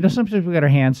 Right. Sometimes we got our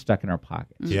hands stuck in our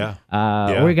pockets.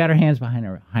 Or we got our hands behind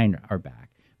our back.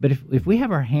 But if we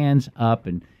have our hands up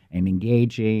and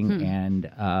engaging and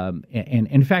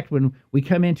in fact, when we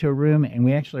come into a room and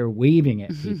we actually are waving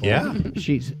at people,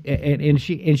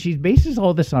 she bases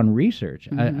all this on research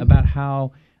about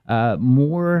how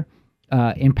more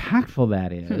impactful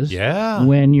that is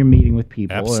when you're meeting with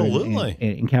people. Absolutely.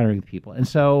 And encountering people. And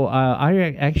so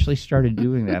I actually started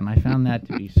doing that, and I found that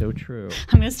to be so true.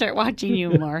 I'm going to start watching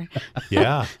you more.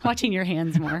 Watching your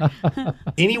hands more.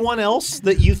 Anyone else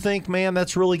that you think, man,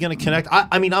 that's really going to connect?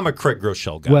 I mean, I'm a Craig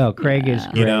Groeschel guy. Well, Craig is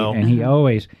great, and he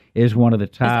always is one of the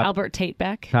top. Is Albert Tate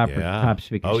back? Top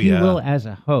speakers. Oh, He will as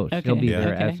a host. He'll be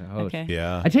there as a host.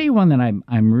 I tell you one that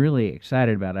I'm really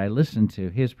excited about. I listened to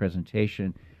his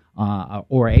presentation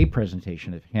or a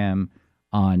presentation of him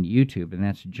on YouTube, and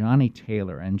that's Johnny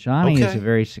Taylor. And Johnny is a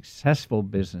very successful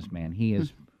businessman. He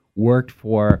has worked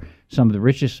for some of the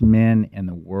richest men in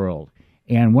the world.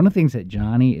 And one of the things that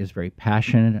Johnny is very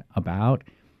passionate about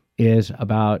is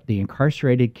about the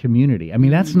incarcerated community. I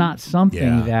mean, that's not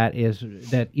something that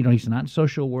he's not in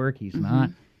social work. He's not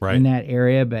in that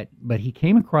area, but he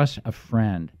came across a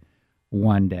friend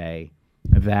one day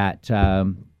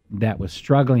that was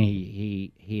struggling.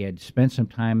 He had spent some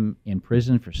time in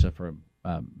prison for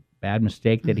a bad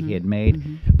mistake that he had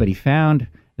made, but he found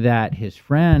that his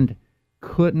friend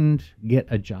couldn't get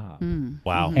a job.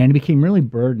 Wow. And he became really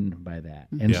burdened by that.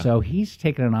 And so he's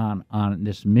taken it on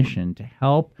this mission to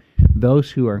help those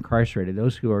who are incarcerated,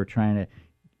 those who are trying to,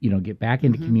 get back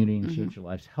into community and change their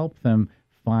lives, help them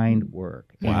find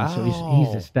work. Wow. And so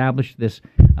he's established this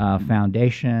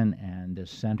foundation and this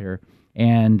center.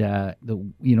 And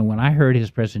when I heard his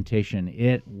presentation,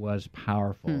 it was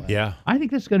powerful. Yeah, I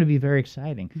think that's going to be very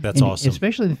exciting. That's awesome,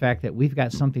 especially the fact that we've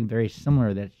got something very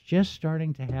similar that's just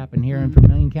starting to happen here in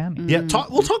Vermilion County. Yeah,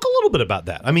 we'll talk a little bit about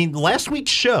that. I mean, last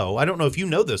week's show, I don't know if you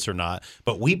know this or not,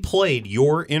 but we played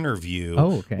your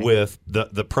interview with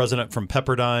the president from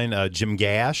Pepperdine, Jim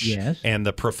Gash, and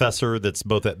the professor that's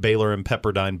both at Baylor and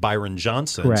Pepperdine, Byron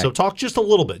Johnson. Correct. So talk just a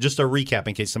little bit, just a recap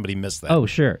in case somebody missed that. Oh,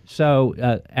 sure. So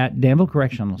at Danville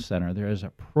Correctional Center, there is a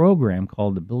program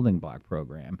called the Building Block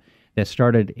Program that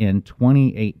started in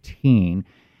 2018,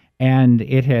 and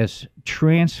it has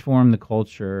transformed the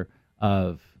culture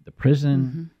of the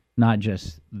prison, not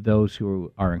just those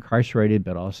who are incarcerated,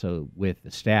 but also with the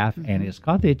staff, and it's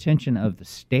caught the attention of the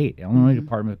state, Illinois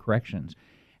Department of Corrections,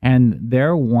 and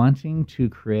they're wanting to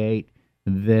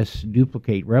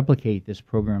replicate this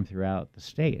program throughout the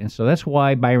state. And so that's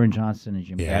why Byron Johnson and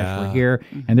Jim Cash were here,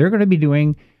 and they're going to be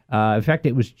doing, in fact,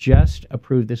 it was just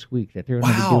approved this week that they're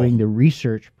going to be doing the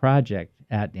research project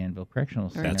at Danville Correctional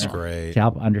Center. That's great. To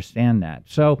help understand that.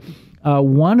 So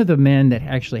one of the men that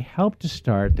actually helped to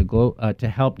start the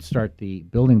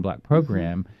Building Block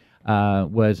Program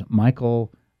was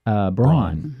Michael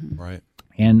Braun. Right.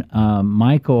 And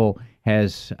Michael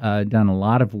has done a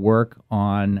lot of work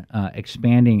on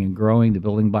expanding and growing the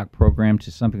Building Block Program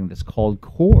to something that's called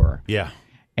CORE. Yeah.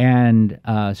 And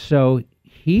so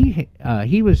he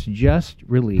was just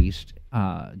released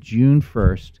June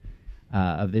 1st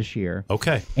of this year.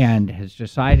 Okay. And has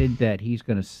decided that he's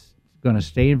going to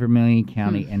stay in Vermilion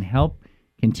County and help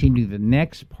continue the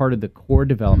next part of the CORE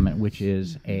development, which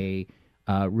is a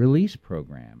release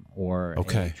program or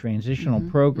a transitional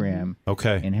program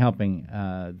in helping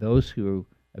those who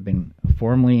have been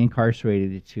formerly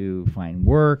incarcerated to find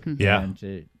work and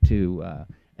to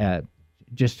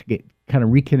just get kind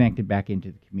of reconnected back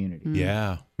into the community.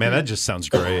 Yeah. Man, that just sounds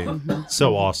great.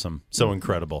 So awesome. So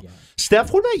incredible.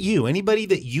 Steph, what about you? Anybody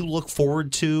that you look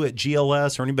forward to at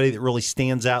GLS or anybody that really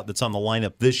stands out that's on the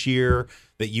lineup this year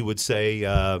that you would say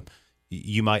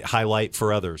you might highlight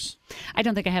for others? I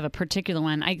don't think I have a particular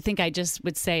one. I think I just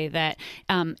would say that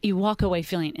you walk away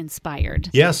feeling inspired.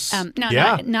 Yes.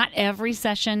 Not every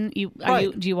session do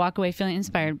you walk away feeling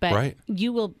inspired, but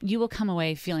you will come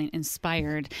away feeling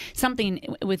inspired.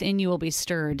 Something within you will be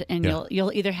stirred, and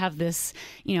you'll either have this,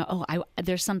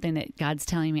 there's something that God's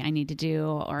telling me I need to do,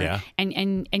 or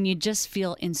and you just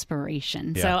feel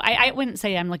inspiration. Yeah. So I wouldn't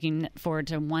say I'm looking forward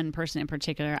to one person in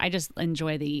particular. I just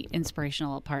enjoy the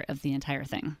inspirational part of the entire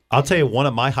thing. I'll tell you one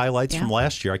of my highlights from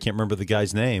last year. I can't remember the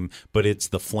guy's name, but it's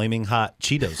the Flaming Hot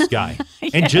Cheetos guy.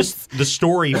 And just the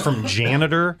story from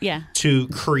janitor to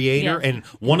creator. And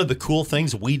one of the cool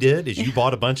things we did is you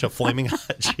bought a bunch of Flaming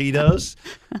Hot Cheetos.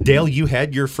 Dale, you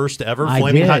had your first ever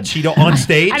Flaming Hot Cheeto on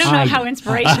stage. I don't know how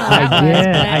inspirational that was.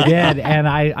 I did. And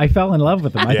I fell in love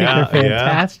with them. I think they're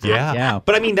fantastic. Yeah.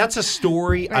 But I mean, that's a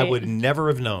story I would never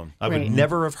have known. I would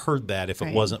never have heard that if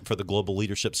it wasn't for the Global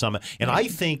Leadership Summit. And I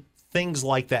think things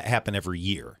like that happen every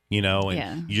year,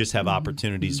 and you just have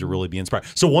opportunities to really be inspired.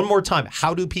 So one more time,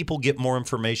 how do people get more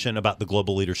information about the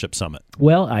Global Leadership Summit?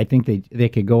 Well, I think they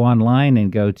could go online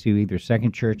and go to either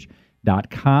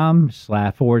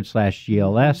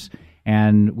secondchurch.com//GLS,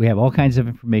 and we have all kinds of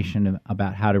information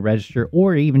about how to register,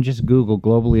 or even just Google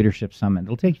Global Leadership Summit.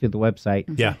 It'll take you to the website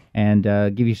and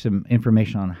give you some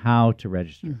information on how to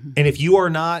register. And if you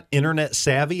are not internet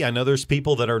savvy, I know there's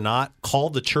people that are not, call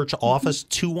the church office,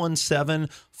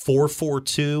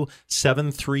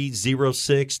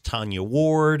 217-442-7306. Tanya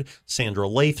Ward, Sandra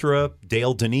Lathrop,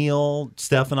 Dale Daniil,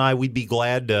 Steph and I, we'd be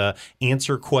glad to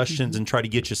answer questions and try to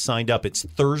get you signed up. It's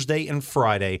Thursday and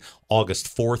Friday,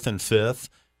 August 4th and 5th.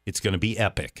 It's going to be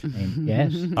epic.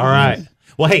 Yes. All right.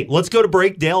 Well, hey, let's go to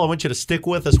break. Dale, I want you to stick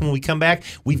with us when we come back.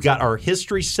 We've got our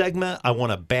history segment. I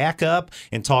want to back up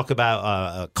and talk about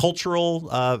a cultural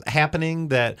happening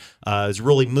that has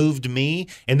really moved me.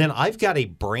 And then I've got a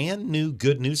brand new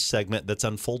good news segment that's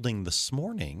unfolding this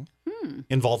morning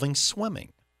involving swimming.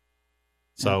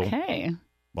 So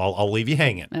I'll leave you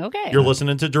hanging. Okay. You're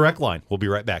listening to Direct Line. We'll be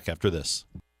right back after this.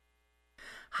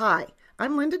 Hi.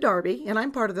 I'm Linda Darby, and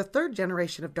I'm part of the third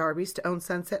generation of Darbys to own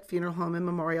Sunset Funeral Home in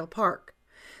Memorial Park.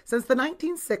 Since the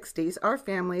 1960s, our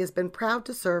family has been proud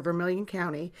to serve Vermilion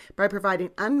County by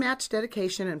providing unmatched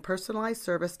dedication and personalized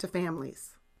service to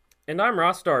families. And I'm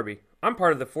Ross Darby. I'm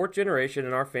part of the 4th generation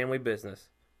in our family business.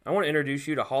 I want to introduce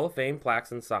you to Hall of Fame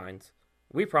plaques and signs.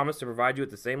 We promise to provide you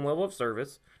with the same level of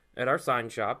service at our sign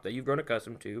shop that you've grown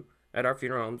accustomed to at our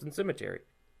funeral homes and cemetery.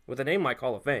 With a name like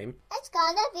Hall of Fame, it's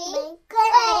gonna be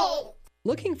great!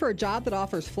 Looking for a job that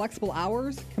offers flexible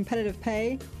hours, competitive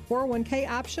pay, 401k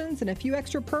options, and a few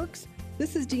extra perks?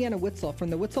 This is Deanna Witzel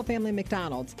from the Witzel Family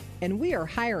McDonald's, and we are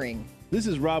hiring. This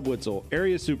is Rob Witzel,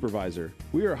 Area Supervisor.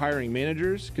 We are hiring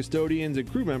managers, custodians,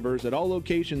 and crew members at all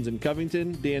locations in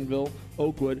Covington, Danville,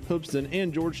 Oakwood, Hoopeston,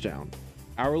 and Georgetown.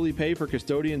 Hourly pay for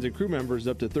custodians and crew members is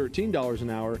up to $13 an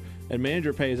hour, and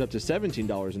manager pay is up to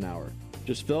 $17 an hour.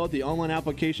 Just fill out the online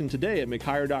application today at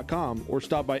mchire.com or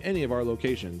stop by any of our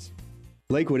locations.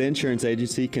 Lakewood Insurance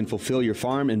Agency can fulfill your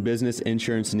farm and business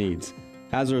insurance needs.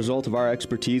 As a result of our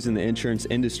expertise in the insurance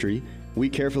industry, we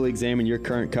carefully examine your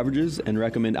current coverages and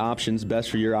recommend options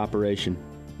best for your operation.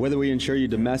 Whether we insure you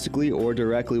domestically or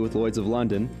directly with Lloyd's of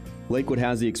London, Lakewood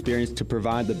has the experience to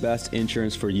provide the best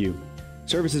insurance for you.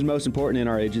 Service is most important in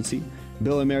our agency.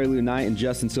 Bill and Mary Lou Knight and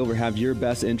Justin Silver have your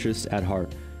best interests at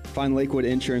heart. Find Lakewood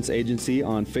Insurance Agency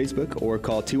on Facebook or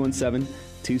call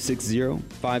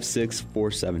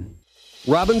 217-260-5647.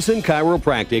 Robinson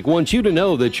Chiropractic wants you to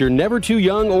know that you're never too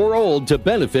young or old to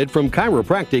benefit from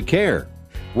chiropractic care.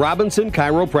 Robinson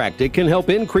Chiropractic can help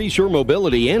increase your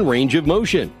mobility and range of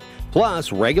motion.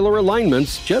 Plus, regular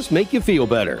alignments just make you feel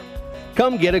better.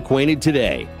 Come get acquainted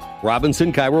today.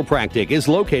 Robinson Chiropractic is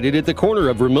located at the corner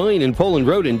of Vermilion and Poland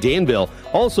Road in Danville,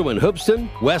 also in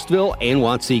Hoopeston, Westville, and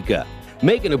Watseka.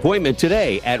 Make an appointment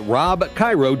today at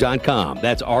robchiro.com.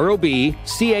 That's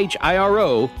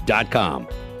ROBCHIRO.com.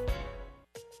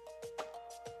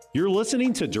 You're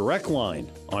listening to Direct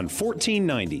Line on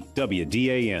 1490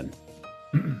 WDAN.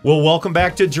 Well, welcome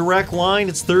back to Direct Line.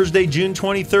 It's Thursday, June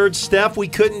 23rd. Steph, we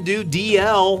couldn't do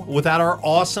DL without our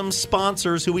awesome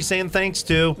sponsors. Who we saying thanks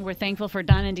to? We're thankful for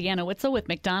Don and Deanna Witzel with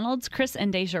McDonald's, Chris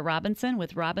and Deja Robinson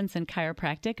with Robinson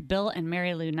Chiropractic, Bill and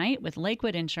Mary Lou Knight with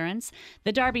Lakewood Insurance,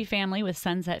 the Darby family with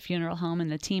Sunset Funeral Home,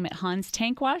 and the team at Hans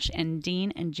Tank Wash, and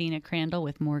Dean and Gina Crandall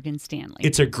with Morgan Stanley.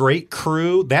 It's a great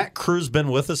crew. That crew's been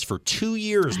with us for 2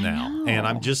 years now, and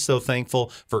I'm just so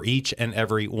thankful for each and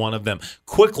every one of them.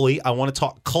 Quickly, I want to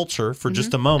talk culture for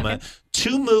just a moment. Okay.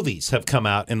 2 movies have come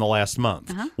out in the last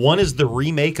month. One is the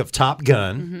remake of Top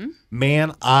Gun.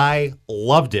 Man, I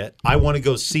loved it. I want to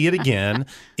go see it again.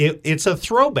 It's a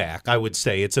throwback, I would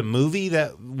say. It's a movie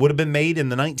that would have been made in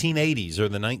the 1980s or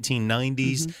the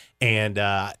 1990s, and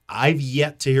I've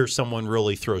yet to hear someone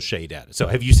really throw shade at it. So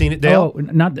have you seen it, Dale? Oh,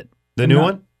 not that. The new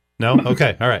one? No?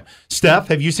 Okay. All right. Steph,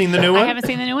 have you seen the new one? I haven't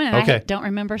seen the new one. And I don't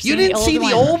remember seeing the old one. You didn't see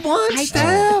the old one,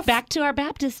 Steph? Back to our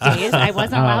Baptist days, I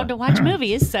wasn't allowed to watch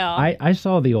movies, so. I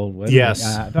saw the old one. Yes.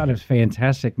 I thought it was a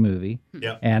fantastic movie.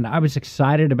 Yep. And I was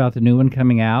excited about the new one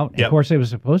coming out. Yep. Of course, it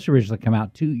was supposed to originally come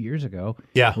out 2 years ago.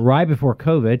 Yeah. Right before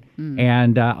COVID.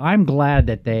 And I'm glad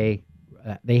that they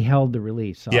held the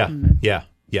release. Yeah.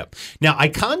 Yep. Now, I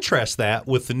contrast that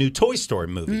with the new Toy Story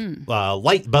movie,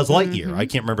 Buzz Lightyear. I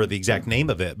can't remember the exact name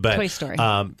of it, but Toy Story.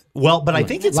 But I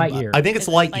think it's Lightyear. I think it's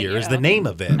Lightyear is the name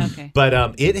of it. Okay.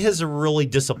 But it has really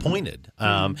disappointed.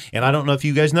 And I don't know if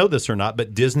you guys know this or not,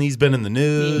 but Disney's been in the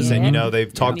news, and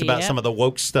they've talked about some of the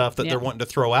woke stuff that they're wanting to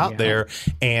throw out there.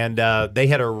 And they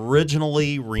had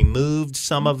originally removed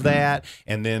some of that,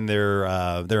 and then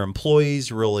their employees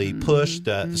really pushed.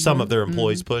 Some of their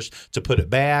employees pushed to put it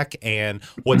back, and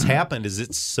what's happened is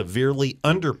it's severely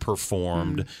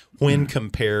underperformed when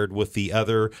compared with the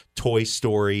other Toy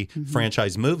Story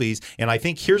franchise movies. And I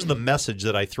think here's the message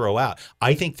that I throw out.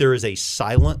 I think there is a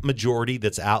silent majority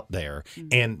that's out there,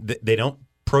 and they don't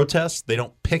protest, they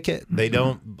don't picket, they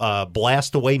don't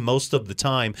blast away most of the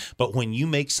time. But when you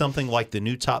make something like the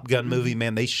new Top Gun movie,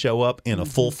 man, they show up in a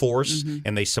full force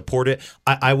and they support it.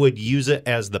 I would use it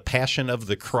as the Passion of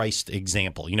the Christ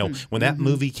example. When that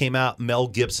movie came out, Mel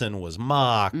Gibson was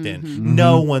mocked and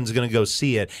no one's going to go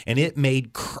see it. And it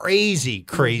made crazy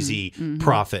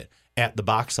profit at the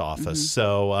box office.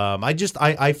 So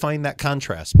I find that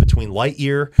contrast between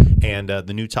Lightyear and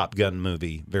the new Top Gun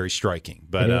movie very striking.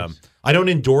 But I don't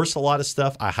endorse a lot of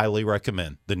stuff. I highly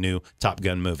recommend the new Top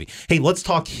Gun movie. Hey, let's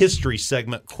talk history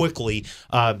segment quickly.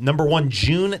 Number 1,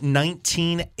 June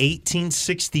 19,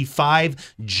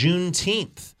 1865,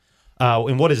 Juneteenth.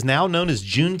 in what is now known as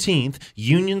Juneteenth,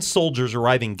 Union soldiers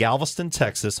arrive in Galveston,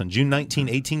 Texas on June 19,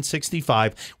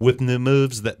 1865 with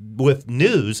news that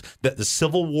the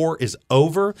Civil War is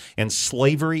over and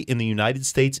slavery in the United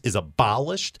States is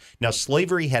abolished. Now,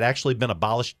 slavery had actually been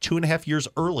abolished 2.5 years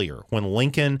earlier when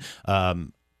Lincoln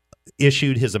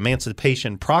issued his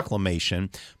Emancipation Proclamation,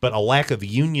 but a lack of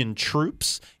Union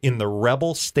troops in the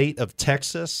rebel state of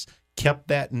Texas kept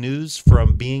that news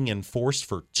from being enforced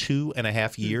for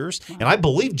 2.5 years. Wow. And I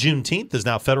believe Juneteenth is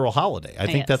now a federal holiday. I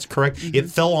think that's correct. Mm-hmm. It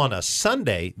fell on a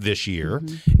Sunday this year,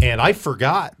 and I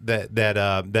forgot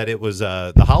that it was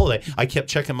the holiday. I kept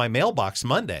checking my mailbox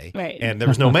Monday, and there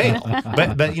was no mail.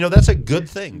 but that's a good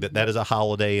thing that is a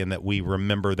holiday and that we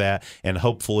remember that. And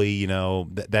hopefully,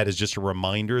 that is just a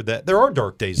reminder that there are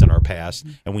dark days in our past,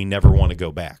 and we never want to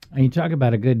go back. And you talk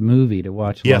about a good movie to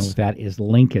watch along with that is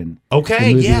Lincoln.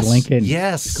 Okay, yes. Lincoln.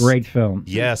 Yes. Great film.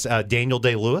 Yes. Daniel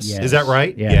Day-Lewis. Yes. Is that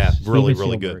right? Yes. Yeah. Really,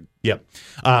 really good. Yep.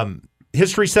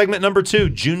 History segment number 2,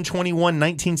 June 21,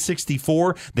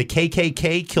 1964. The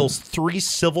KKK kills 3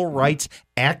 civil rights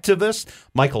activists,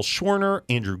 Michael Schwerner,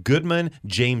 Andrew Goodman,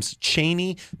 James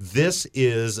Chaney. This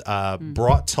is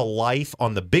brought to life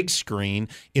on the big screen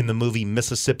in the movie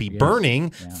Mississippi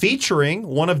Burning, featuring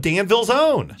one of Danville's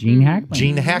own, Gene Hackman.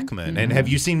 Gene Hackman. And have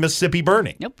you seen Mississippi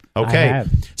Burning? Nope. Okay. I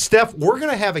have. Steph, we're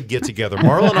going to have a get-together.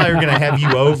 Marla and I are going to have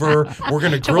you over. We're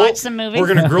going to grill watch some movies? We're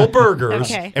going to grill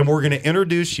burgers, Okay. and we're going to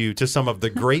introduce you to some of the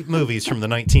great movies from the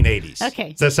 1980s. Okay.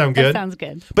 Does that sound good? That sounds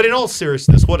good. But in all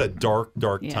seriousness, what a dark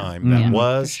time that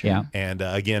was. Yeah. And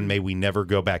again, may we never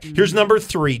go back. Here's number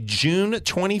 3, June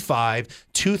 25,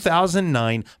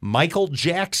 2009, Michael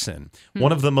Jackson,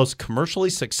 one of the most commercially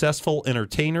successful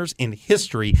entertainers in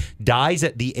history, dies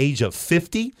at the age of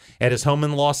 50 at his home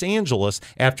in Los Angeles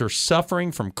after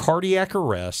suffering from cardiac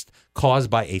arrest caused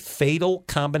by a fatal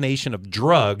combination of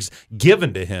drugs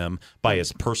given to him by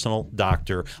his personal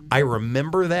doctor. I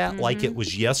remember that like it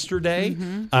was yesterday.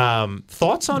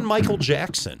 Thoughts on Michael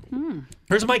Jackson?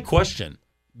 Here's my question.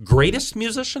 Greatest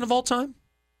musician of all time?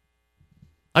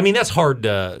 I mean, that's hard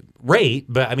to rate,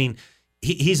 but I mean,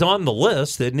 he's on the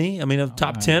list, isn't he? I mean, of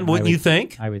top 10, wouldn't you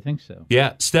think? I would think so.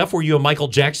 Yeah. Steph, were you a Michael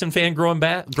Jackson fan growing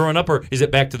up, or is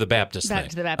it Back to the Baptist thing? Back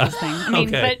to the Baptist thing. I mean,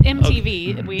 Okay. but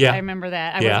MTV, I remember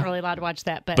that. I Yeah. wasn't really allowed to watch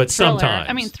that, but Thriller, sometimes.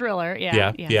 I mean, Thriller,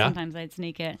 Yeah. Sometimes I'd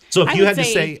sneak it. So if I you would had to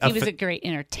say he was a great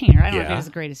entertainer. I don't know if he was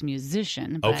the greatest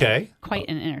musician, but quite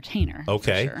an entertainer.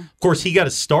 Okay. For sure. Of course, he got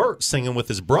to start singing with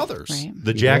his brothers,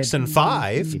 the Jackson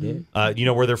 5. You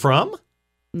know where they're from?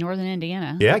 Northern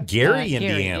Indiana. Yeah, Gary,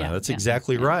 Indiana. yeah, That's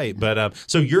exactly right. But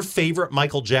so your favorite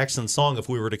Michael Jackson song, if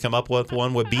we were to come up with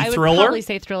one, would be I Thriller? would probably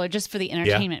say Thriller just for the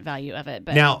entertainment value of it.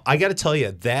 But now, I got to tell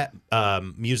you, that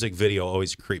music video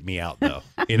always creeped me out, though.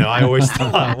 I always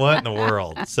thought, what in the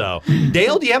world? So,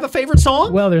 Dale, do you have a favorite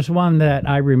song? Well, there's one that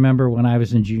I remember when I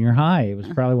was in junior high. It was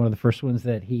probably one of the first ones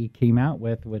that he came out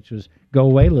with, which was Go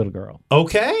Away, Little Girl.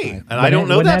 Okay. And I don't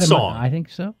know that song. I think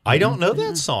so. I don't know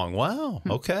that song. Wow.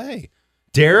 Okay.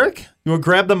 Derek, you want to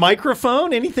grab the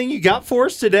microphone? Anything you got for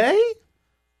us today?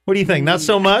 What do you think? Not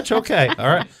so much? Okay.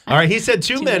 All right. He said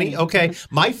too many. Okay.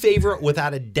 My favorite,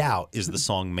 without a doubt, is the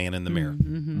song Man in the Mirror.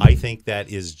 I think that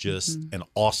is just an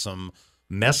awesome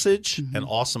message, an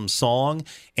awesome song.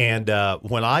 And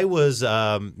when I was,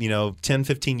 10,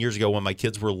 15 years ago when my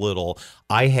kids were little,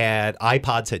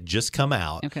 iPods had just come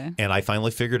out. Okay. And I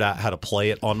finally figured out how to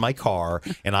play it on my car.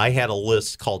 And I had a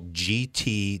list called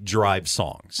GT Drive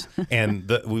songs. And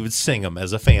we would sing them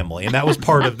as a family. And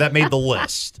that made the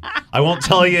list. I won't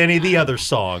tell you any of the other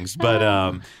songs,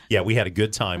 but we had a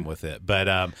good time with it.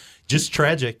 But just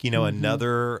tragic,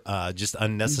 another just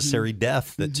unnecessary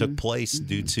death that took place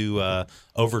due to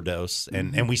overdose.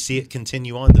 And we see it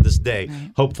continue on to this day.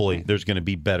 Right. Hopefully, there's going to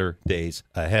be better days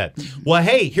ahead. Well,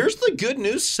 hey, here's the good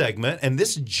news segment. And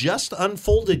this just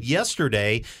unfolded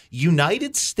yesterday.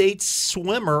 United States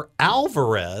swimmer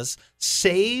Alvarez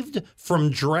saved from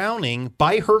drowning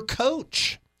by her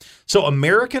coach. So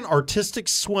American artistic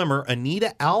swimmer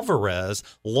Anita Alvarez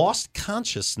lost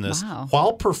consciousness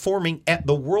while performing at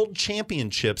the World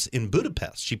Championships in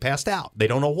Budapest. She passed out. They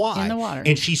don't know why. In the water.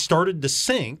 And she started to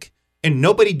sink, and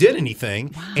nobody did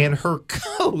anything. Wow. And her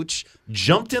coach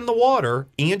jumped in the water.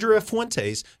 Andrea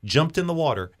Fuentes jumped in the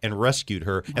water and rescued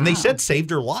her. And they said saved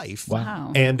her life.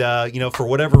 Wow. And, for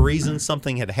whatever reason,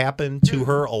 something had happened to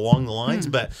her along the lines.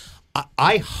 But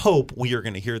I hope we are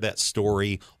going to hear that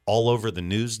story all over the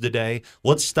news today.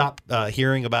 Let's stop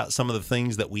hearing about some of the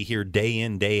things that we hear day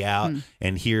in, day out,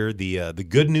 and hear the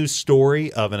good news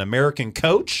story of an American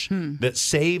coach that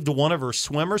saved one of her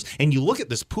swimmers. And you look at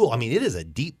this pool. I mean, it is a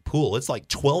deep pool. It's like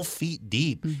 12 feet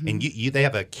deep, and they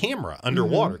have a camera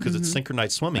underwater because it's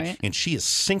synchronized swimming, right. and she is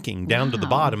sinking down to the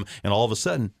bottom, and all of a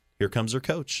sudden, here comes her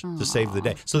coach to save the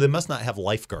day. So they must not have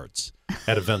lifeguards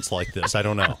at events like this. I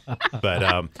don't know.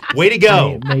 But way to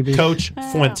go, Maybe. Coach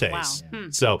Fuentes.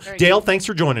 So, Dale, thanks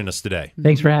for joining us today.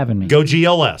 Thanks for having me. Go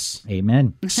GLS.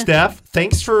 Amen. Steph,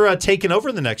 thanks for taking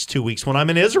over the next 2 weeks when I'm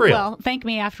in Israel. Well, thank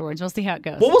me afterwards. We'll see how it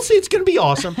goes. Well, we'll see. It's going to be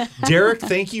awesome. Derek,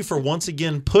 thank you for once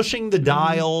again pushing the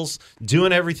dials,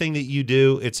 doing everything that you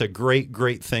do. It's a great,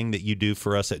 great thing that you do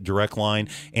for us at Direct Line.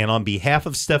 And on behalf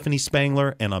of Stephanie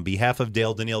Spangler and on behalf of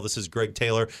Dale Danielle, this is Greg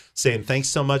Taylor saying thanks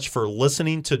so much for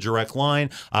listening to Direct Line.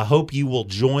 I hope you will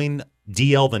join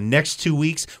DL the next 2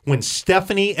 weeks when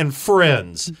Stephanie and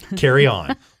friends carry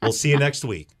on. We'll see you next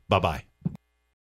week. Bye-bye.